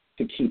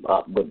to keep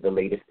up with the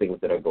latest things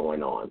that are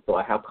going on. So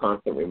I have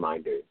constant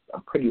reminders.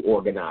 I'm pretty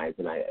organized,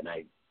 and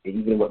I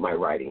even with my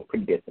writing,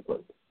 pretty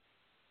disciplined.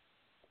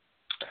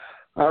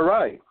 All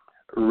right.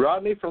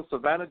 Rodney from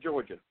Savannah,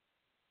 Georgia.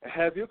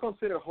 Have you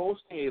considered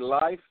hosting a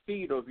live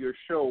feed of your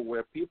show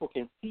where people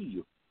can see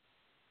you?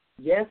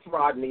 Yes,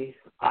 Rodney,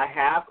 I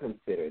have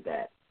considered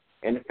that.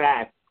 In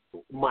fact,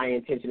 my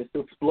intention is to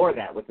explore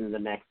that within the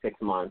next 6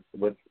 months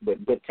with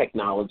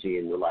technology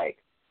and the like.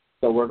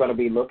 So we're going to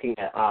be looking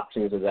at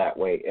options of that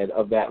way,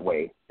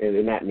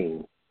 and that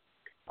means.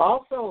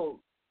 Also,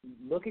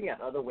 looking at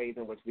other ways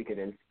in which we can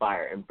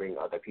inspire and bring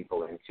other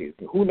people into.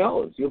 Who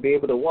knows? You'll be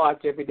able to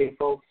watch Everyday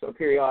Folks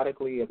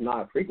periodically, if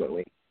not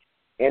frequently,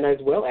 and as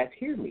well as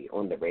hear me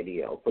on the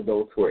radio for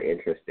those who are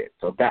interested.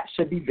 So that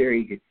should be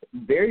very,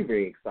 very,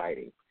 very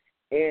exciting.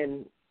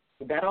 And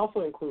that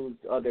also includes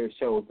other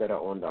shows that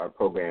are on our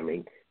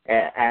programming.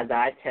 As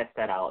I test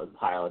that out and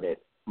pilot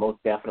it,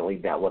 most definitely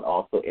that would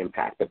also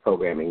impact the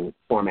programming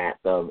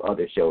formats of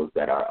other shows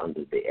that are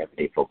under the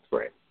Everyday Folks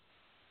brand.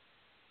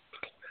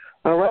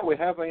 All right, we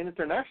have an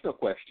international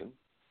question.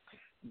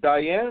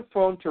 Diane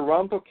from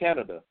Toronto,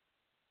 Canada.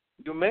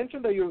 You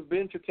mentioned that you've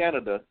been to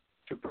Canada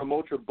to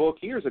promote your book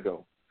years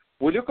ago.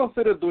 Will you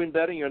consider doing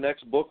that in your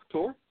next book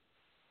tour?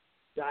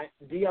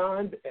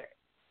 Diane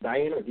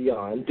or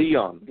Dion?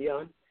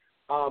 Dion.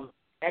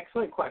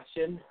 Excellent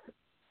question.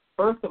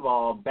 First of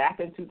all, back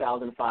in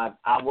 2005,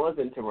 I was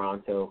in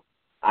Toronto.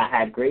 I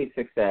had great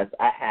success.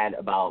 I had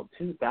about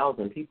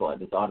 2,000 people at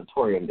this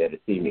auditorium there to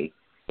see me.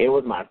 It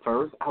was my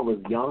first. I was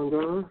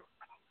younger.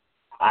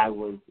 I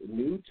was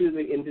new to the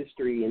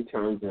industry in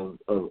terms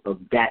of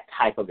that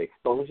type of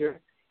exposure,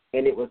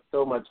 and it was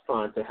so much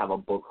fun to have a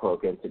book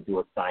hook and to do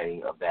a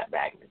signing of that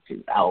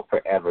magnitude. I'll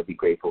forever be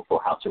grateful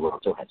for how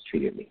Toronto has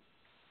treated me.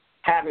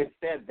 Having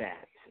said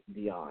that,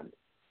 Dion,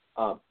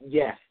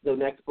 yes, the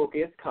next book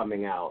is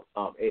coming out.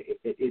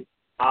 It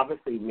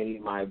obviously many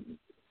of my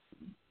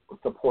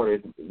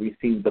supporters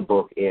received the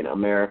book in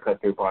America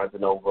through Barnes &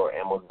 Noble or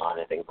Amazon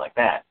and things like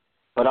that.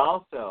 But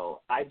also,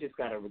 I just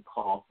got a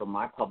recall from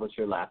my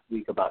publisher last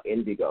week about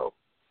Indigo.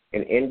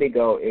 And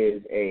Indigo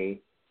is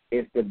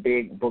the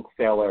big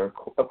bookseller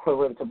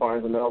equivalent to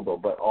Barnes & Noble,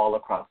 but all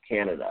across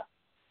Canada.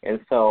 And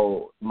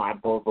so my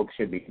book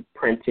should be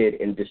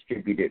printed and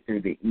distributed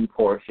through the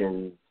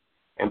e-portions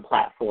and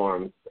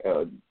platforms,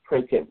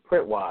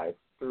 print-wise,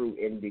 through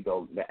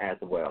Indigo as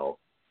well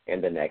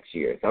in the next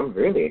year. So I'm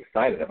really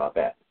excited about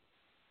that.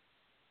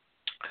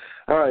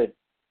 All right.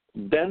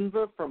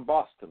 Denver from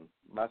Boston,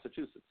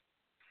 Massachusetts.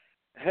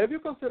 Have you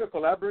considered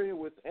collaborating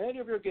with any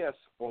of your guests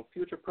on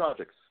future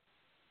projects?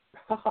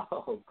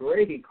 Oh,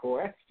 great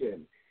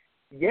question.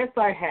 Yes,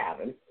 I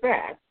have. In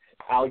fact,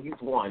 I'll use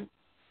one.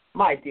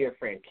 My dear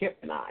friend Kip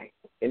and I,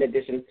 in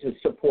addition to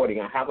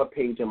supporting, I have a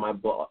page on my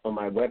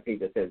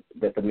webpage that says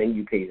that the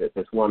menu page that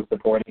says who I'm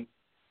supporting.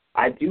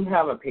 I do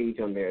have a page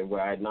on there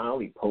where I not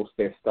only post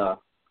their stuff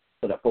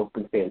so that folks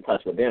can stay in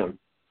touch with them,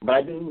 but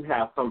I do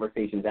have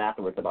conversations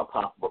afterwards about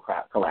possible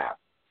collabs.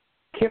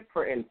 Kip,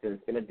 for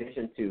instance, in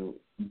addition to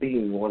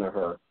being one of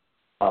her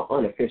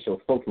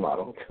unofficial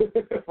spokesmodels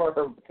for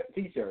her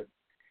T-shirts,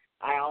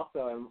 I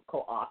also am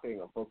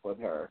co-authoring a book with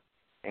her,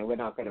 and we're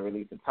not going to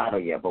release the title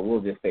yet, but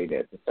we'll just say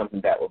this. It's something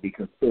that will be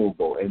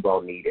consumable and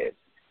well needed,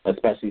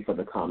 especially for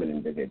the common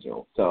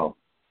individual. So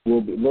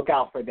we'll look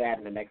out for that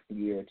in the next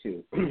year or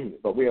two,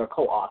 but we are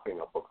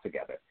co-authoring a book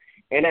together.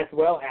 And as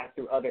well as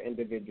through other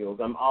individuals,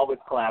 I'm always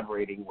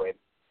collaborating with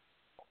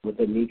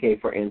Anike,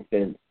 for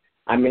instance.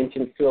 I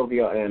mentioned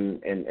Sylvia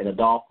and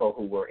Adolfo,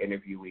 who were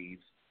interviewees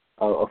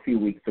a few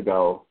weeks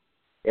ago,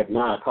 if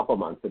not a couple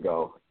months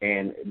ago,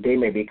 and they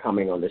may be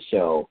coming on the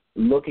show,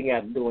 looking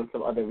at doing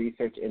some other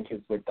research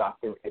interests with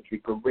Dr.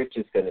 Enrica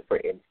Richardson, for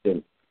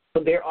instance.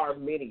 So there are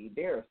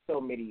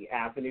so many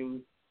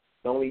avenues.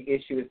 The only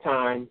issue is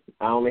time.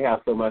 I only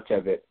have so much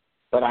of it,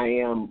 but I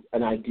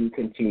do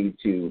continue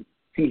to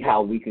see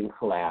how we can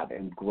collab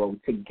and grow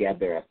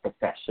together as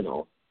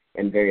professionals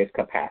in various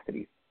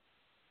capacities.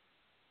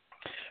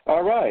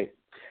 All right.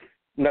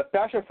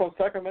 Natasha from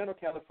Sacramento,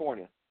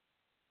 California.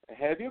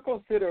 Have you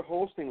considered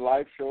hosting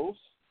live shows,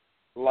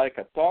 like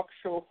a talk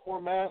show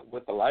format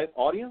with a live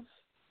audience?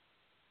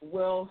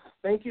 Well,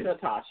 thank you,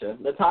 Natasha.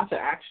 Natasha,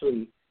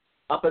 actually,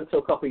 up until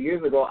a couple of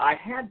years ago, I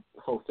had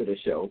hosted a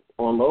show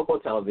on local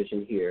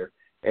television here.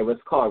 It was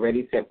called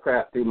Ready, Set,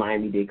 Prep through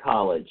Miami-Dade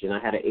College, and I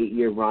had an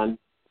 8-year run,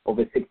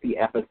 over 60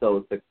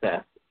 episodes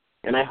success.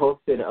 And I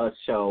hosted a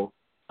show.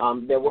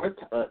 There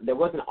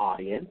was an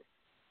audience.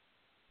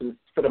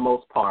 For the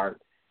most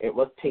part, it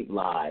was taped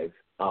live,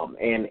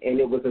 and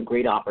it was a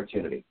great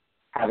opportunity.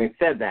 Having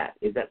said that,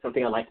 is that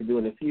something I'd like to do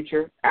in the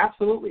future?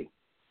 Absolutely.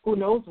 Who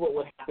knows what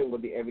would happen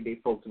with the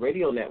Everyday Folks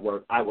Radio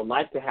Network? I would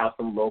like to have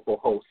some local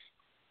hosts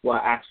where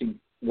actually,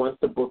 once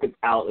the book is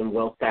out and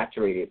well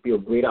saturated, it'd be a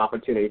great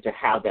opportunity to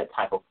have that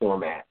type of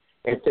format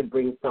and to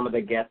bring some of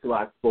the guests who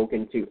I've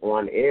spoken to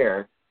on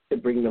air, to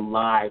bring them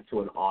live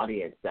to an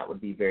audience that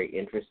would be very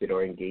interested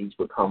or engaged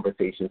with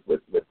conversations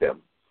with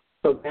them.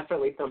 So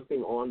definitely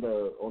something on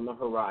the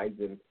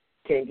horizon.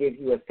 Can't give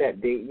you a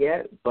set date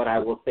yet, but I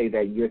will say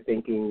that you're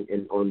thinking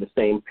on the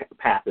same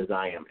path as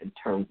I am in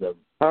terms of.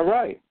 All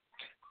right.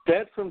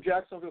 Ted from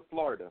Jacksonville,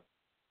 Florida.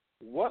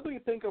 What do you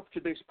think of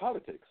today's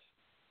politics?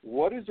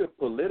 What is your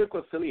political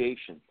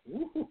affiliation?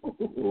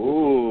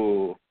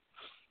 Ooh.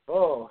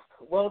 Oh,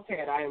 well,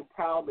 Ted, I am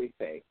proudly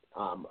say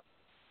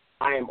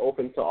I am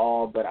open to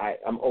all, but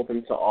I'm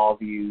open to all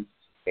views.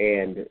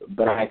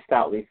 But I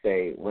stoutly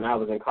say, when I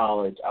was in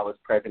college, I was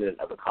president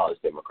of the College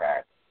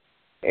Democrats,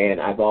 and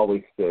I've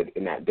always stood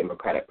in that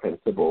democratic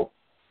principle.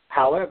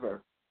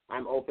 However,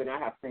 I'm open. I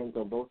have friends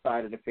on both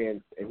sides of the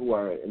fence who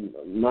are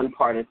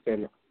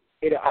nonpartisan.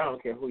 I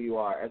don't care who you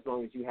are, as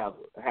long as you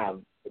as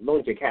long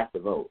as you cast a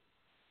vote.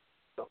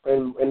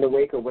 In the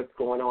wake of what's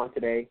going on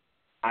today,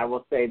 I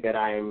will say that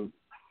I'm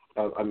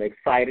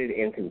excited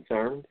and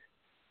concerned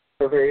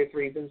for various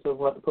reasons of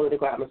what the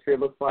political atmosphere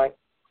looks like.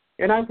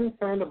 And I'm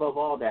concerned above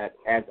all that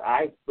as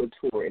I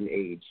mature in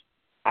age,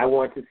 I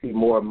want to see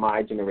more of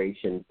my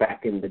generation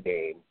back in the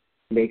game,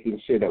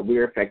 making sure that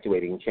we're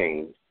effectuating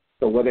change.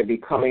 So whether it be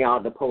coming out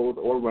of the polls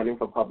or running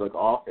for public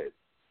office,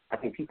 I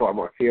think people are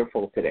more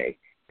fearful today.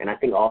 And I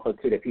think also,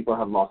 too, that people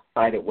have lost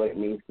sight of what it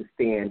means to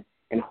stand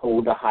and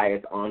hold the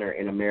highest honor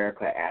in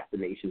America as the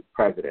nation's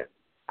president.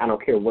 I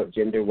don't care what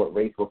gender, what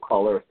race, what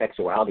color, or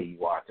sexuality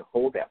you are to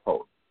hold that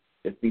post.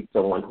 Just be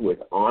someone who is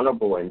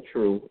honorable and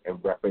true and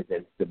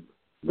represents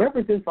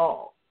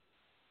all.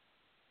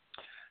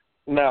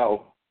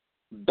 Now,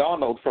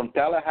 Donald from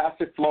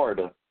Tallahassee,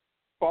 Florida.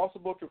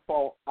 Possible to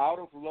fall out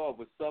of love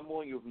with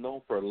someone you've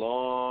known for a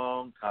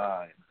long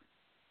time?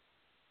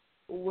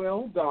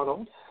 Well,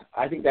 Donald,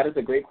 I think that is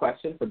a great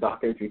question for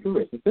Dr. Drew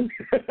Richardson.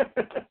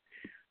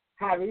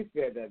 Having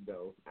said that,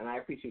 though, and I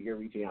appreciate your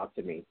reaching out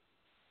to me,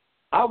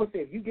 I would say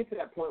if you get to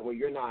that point where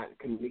you're not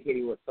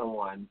communicating with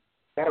someone,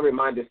 you got to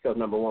remind yourself,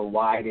 number one,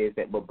 why it is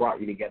that what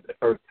brought you together the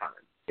first time.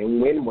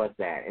 And when was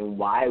that? And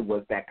why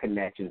was that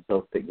connection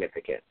so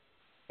significant?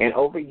 And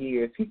over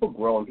years, people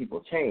grow and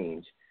people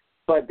change,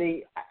 but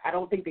I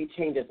don't think they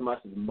change as much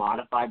as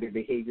modify their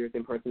behaviors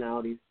and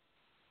personalities.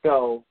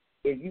 So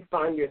if you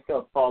find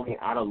yourself falling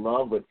out of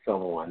love with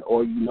someone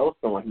or you know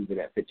someone who's in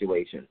that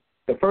situation,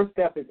 the first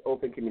step is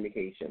open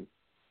communication.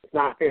 It's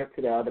not fair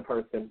to the other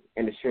person,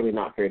 and it's surely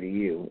not fair to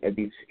you. If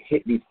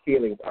these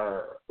feelings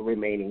are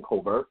remaining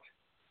covert,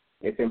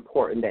 it's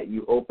important that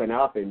you open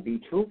up and be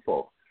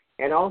truthful.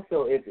 And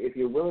also, if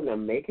you're willing to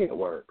make it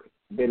work,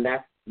 then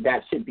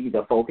that should be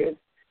the focus.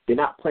 You're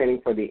not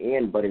planning for the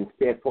end, but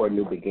instead for a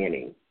new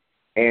beginning.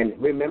 And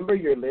remember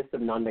your list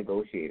of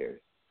non-negotiators.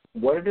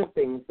 What are the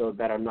things, though,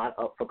 that are not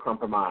up for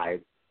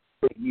compromise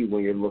for you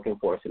when you're looking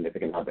for a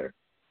significant other?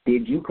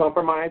 Did you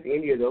compromise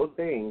any of those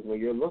things when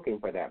you're looking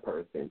for that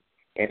person?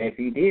 And if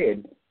you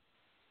did,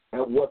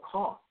 at what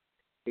cost?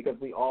 Because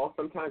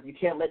sometimes you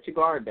can't let your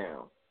guard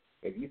down.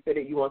 If you say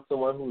that you want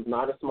someone who's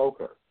not a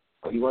smoker,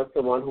 or you want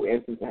someone who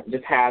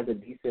just has a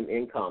decent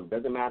income,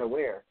 doesn't matter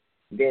where,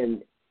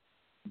 then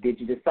did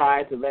you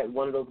decide to let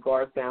one of those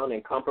guards down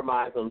and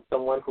compromise on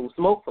someone who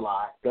smokes a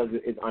lot because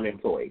is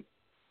unemployed,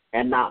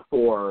 and not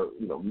for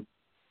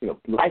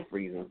life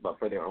reasons, but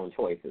for their own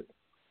choices?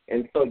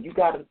 And so you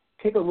got to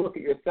take a look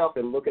at yourself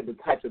and look at the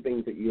types of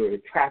things that you're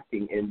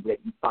attracting and that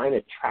you find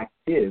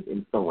attractive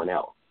in someone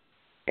else.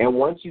 And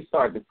once you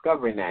start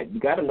discovering that, you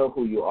got to know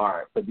who you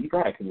are, but you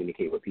got to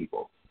communicate with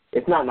people.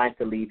 It's not nice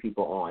to lead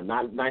people on,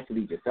 not nice to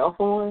lead yourself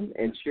on,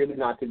 and surely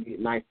not to be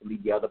nice to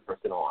lead the other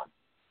person on.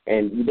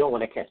 And you don't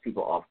want to catch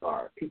people off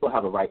guard. People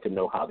have a right to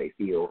know how they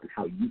feel and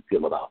how you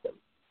feel about them.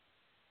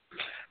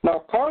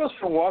 Now, Carlos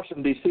from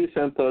Washington, D.C.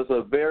 sent us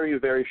a very,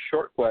 very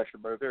short question,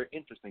 but a very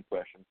interesting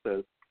question. It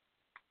says,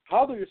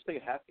 how do you stay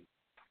happy?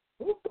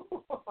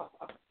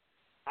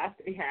 I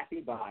stay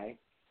happy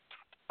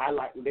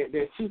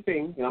there's two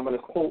things, and I'm going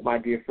to quote my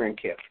dear friend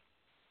Kip,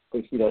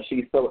 because,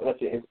 she's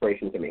such an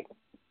inspiration to me.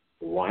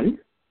 One,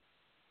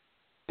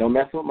 don't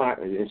mess with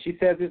and she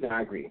says this, and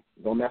I agree,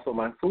 don't mess with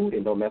my food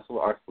and don't mess with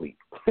our sleep.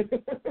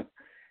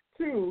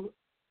 Two,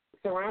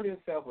 surround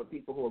yourself with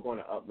people who are going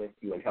to uplift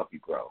you and help you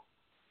grow.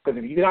 Because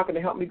if you're not going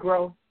to help me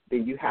grow,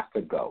 then you have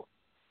to go.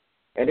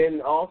 And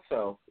then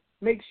also,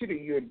 make sure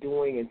that you're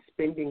doing and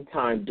spending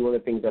time doing the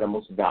things that are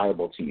most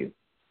valuable to you.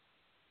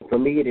 For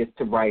me, it is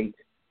to write,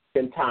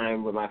 spend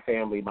time with my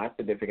family, my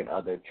significant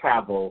other,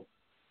 travel.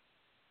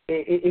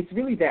 It's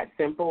really that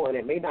simple, and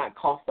it may not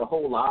cost a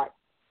whole lot.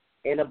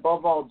 And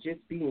above all,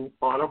 just being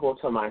honorable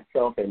to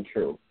myself and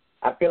true.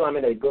 I feel I'm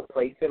in a good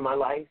place in my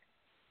life,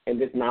 in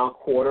this now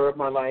quarter of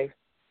my life.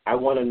 I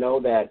want to know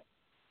that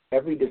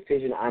every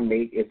decision I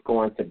make is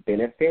going to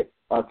benefit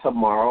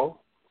tomorrow,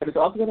 but it's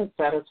also going to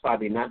satisfy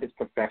me, not just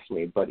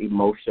professionally, but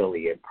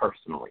emotionally and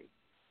personally.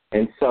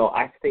 And so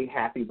I stay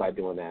happy by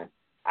doing that.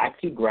 I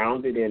keep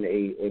grounded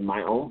in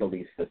my own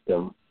belief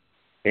system,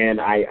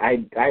 and I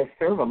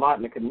serve a lot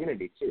in the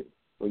community, too.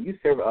 When you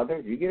serve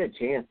others, you get a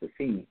chance to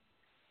see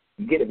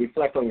get to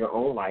reflect on your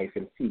own life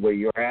and see where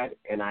you're at.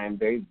 And I am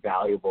very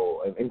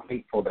valuable and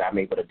grateful that I'm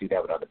able to do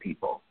that with other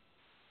people.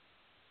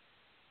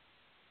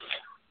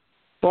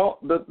 Well,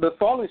 the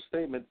following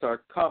statements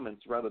are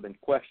comments rather than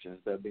questions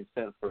that have been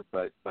sent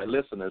by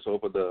listeners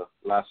over the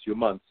last few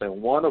months.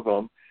 And one of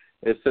them,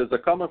 it says, a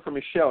comment from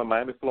Michelle in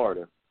Miami,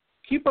 Florida.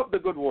 Keep up the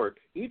good work.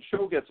 Each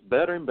show gets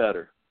better and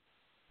better.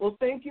 Well,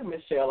 thank you,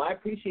 Michelle. I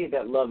appreciate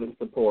that love and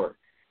support.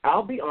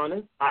 I'll be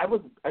honest, I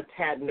was a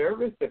tad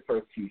nervous the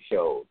first few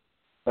shows.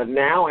 But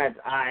now as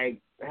I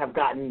have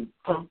gotten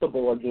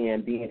comfortable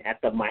again, being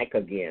at the mic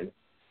again,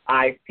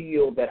 I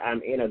feel that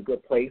I'm in a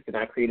good place and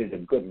I created a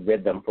good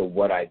rhythm for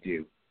what I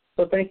do.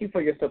 So thank you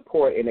for your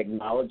support in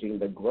acknowledging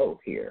the growth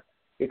here,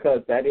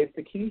 because that is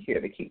the key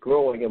here, to keep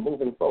growing and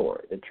moving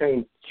forward. The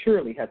train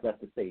surely has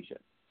left the station,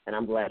 and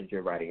I'm glad that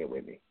you're riding it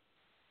with me.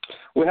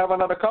 We have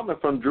another comment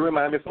from Drew in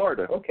Miami,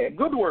 Florida. Okay.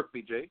 Good work,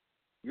 BJ.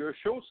 Your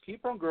shows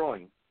keep on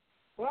growing.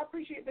 Well, I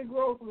appreciate the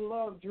growth and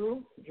love,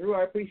 Drew. Drew,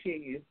 I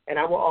appreciate you. And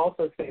I will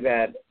also say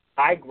that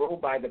I grow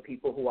by the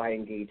people who I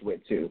engage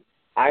with, too.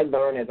 I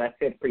learn, as I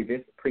said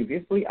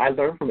previously, I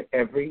learn from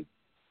every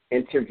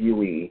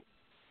interviewee.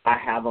 I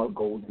have a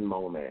golden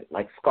moment,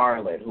 like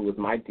Scarlett, who was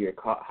my dear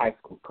high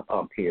school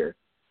peer,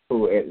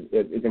 who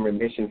is in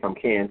remission from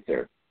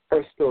cancer.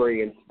 Her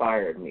story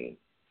inspired me.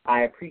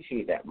 I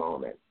appreciate that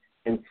moment.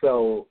 And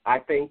so I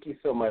thank you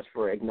so much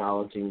for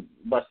acknowledging,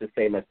 much the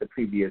same as the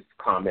previous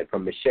comment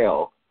from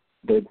Michelle,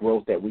 the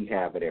growth that we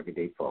have at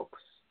Everyday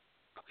Folks.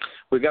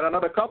 We got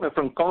another comment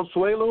from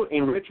Consuelo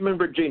in Richmond,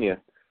 Virginia.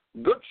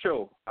 Good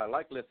show. I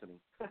like listening.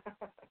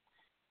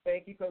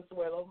 Thank you,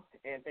 Consuelo,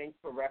 and thanks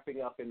for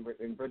wrapping up in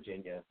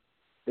Virginia.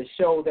 The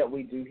show that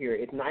we do here,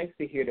 it's nice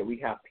to hear that we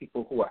have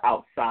people who are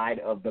outside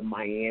of the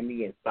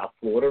Miami and South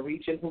Florida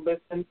region who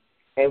listen.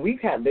 And we've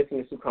had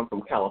listeners who come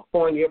from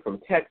California, from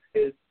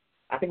Texas.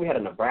 I think we had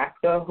a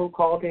Nebraska who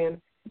called in.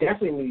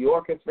 Definitely New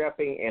York is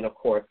repping, and, of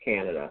course,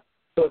 Canada.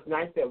 So it's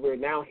nice that we're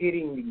now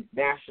hitting these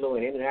national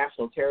and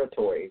international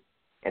territories,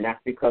 and that's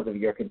because of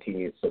your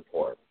continued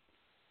support.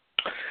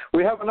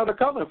 We have another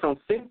comment from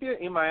Cynthia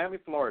in Miami,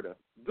 Florida.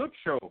 Good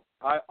show.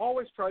 I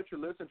always try to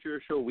listen to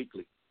your show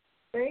weekly.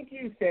 Thank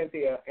you,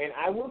 Cynthia. And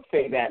I will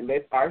say that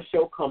our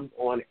show comes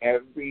on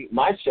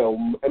my show,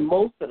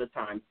 most of the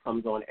time,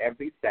 comes on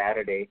every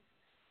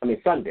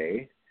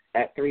Sunday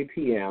at 3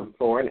 p.m.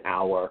 for an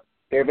hour.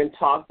 There have been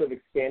talks of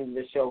extending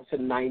the show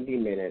to 90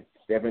 minutes.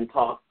 There have been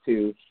talks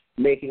to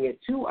making it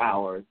 2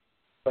 hours.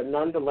 But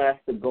nonetheless,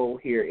 the goal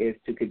here is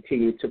to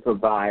continue to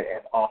provide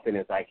as often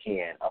as I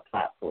can a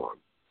platform.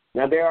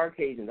 Now, there are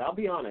occasions, I'll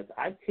be honest,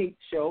 I take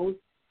shows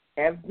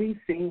every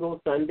single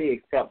Sunday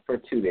except for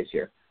 2 this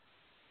year.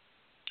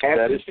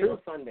 Every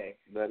single Sunday.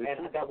 That is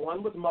true. That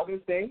one was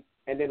Mother's Day,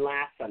 and then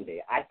last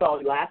Sunday. I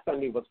thought last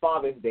Sunday was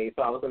Father's Day,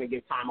 so I was going to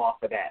give time off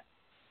for that.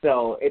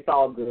 So it's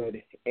all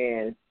good,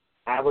 and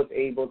I was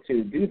able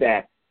to do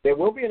that. There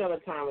will be another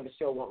time when the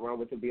show won't run,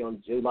 which will be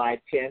on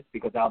July 10th,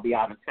 because I'll be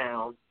out of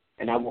town,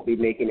 and I won't be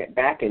making it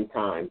back in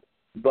time.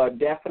 But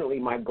definitely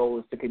my goal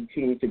is to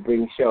continue to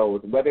bring shows,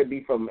 whether it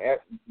be from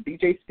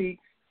BJ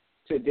Speaks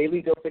to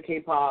Daily Dose of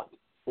K-Pop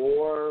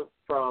or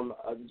from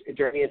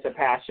Journey into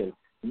Passion.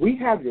 We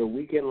have your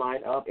weekend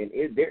line up, and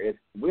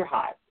we're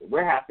hot.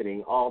 We're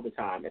happening all the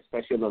time,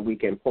 especially on the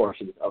weekend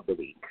portions of the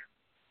week.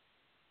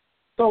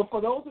 So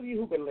for those of you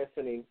who've been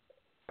listening,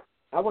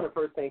 I want to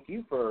first thank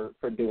you for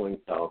doing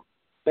so.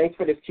 Thanks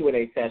for this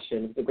Q&A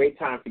session. It's a great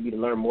time for you to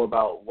learn more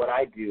about what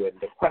I do and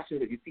the questions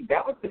that you see.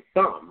 That was the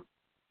sum.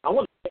 I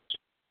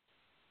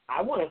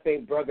want to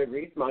thank Brother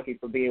Grease Monkey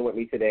for being with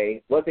me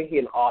today. Wasn't he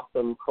an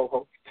awesome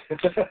co-host?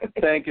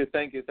 Thank you.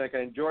 I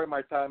enjoyed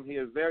my time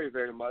here very,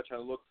 very much. I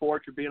look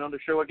forward to being on the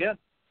show again.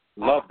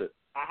 Loved it.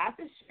 I have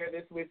to share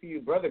this with you.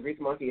 Brother Grease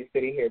Monkey is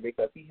sitting here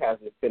because he has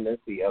this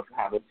tendency of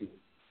having to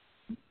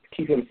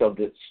keep himself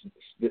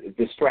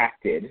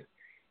distracted.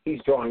 He's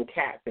drawing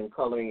cats and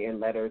coloring in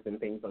letters and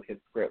things on his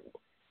script.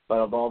 But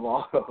above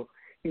all,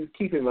 he's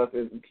keeping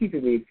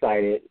me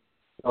excited.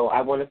 So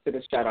I want to send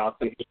a shout out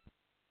to him.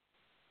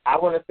 I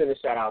want to send a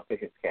shout out to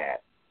his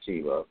cat,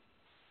 Sheba,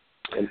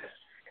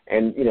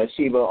 and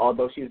Sheba.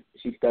 Although she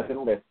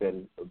doesn't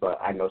listen, but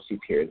I know she's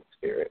here in the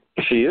spirit.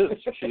 She is.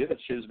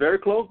 She's very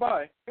close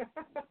by.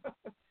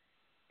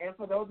 And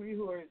for those of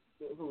you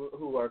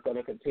who are going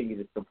to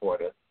continue to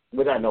support us,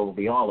 which I know will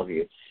be all of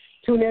you,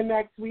 tune in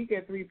next week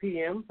at 3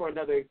 p.m. for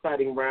another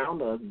exciting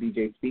round of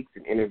BJ Speaks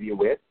and Interview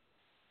With,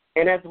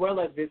 and as well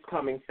as this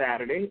coming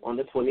Saturday on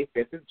the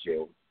 25th of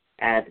June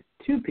at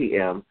 2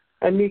 p.m.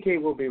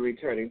 Anike will be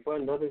returning for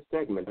another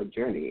segment of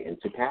Journey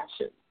into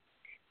Passion.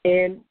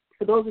 And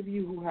for those of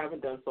you who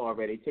haven't done so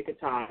already, take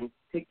time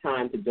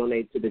to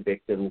donate to the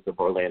victims of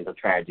Orlando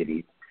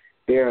tragedies.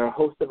 There are a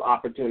host of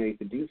opportunities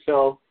to do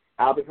so.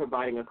 I'll be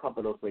providing a couple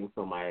of those links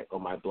on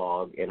my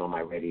blog and on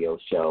my radio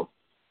show.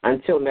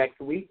 Until next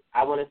week,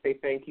 I want to say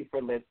thank you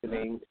for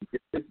listening.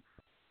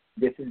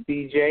 This is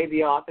BJ,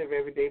 the author of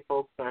Everyday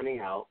Folks, signing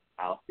out.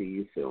 I'll see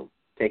you soon.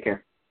 Take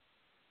care.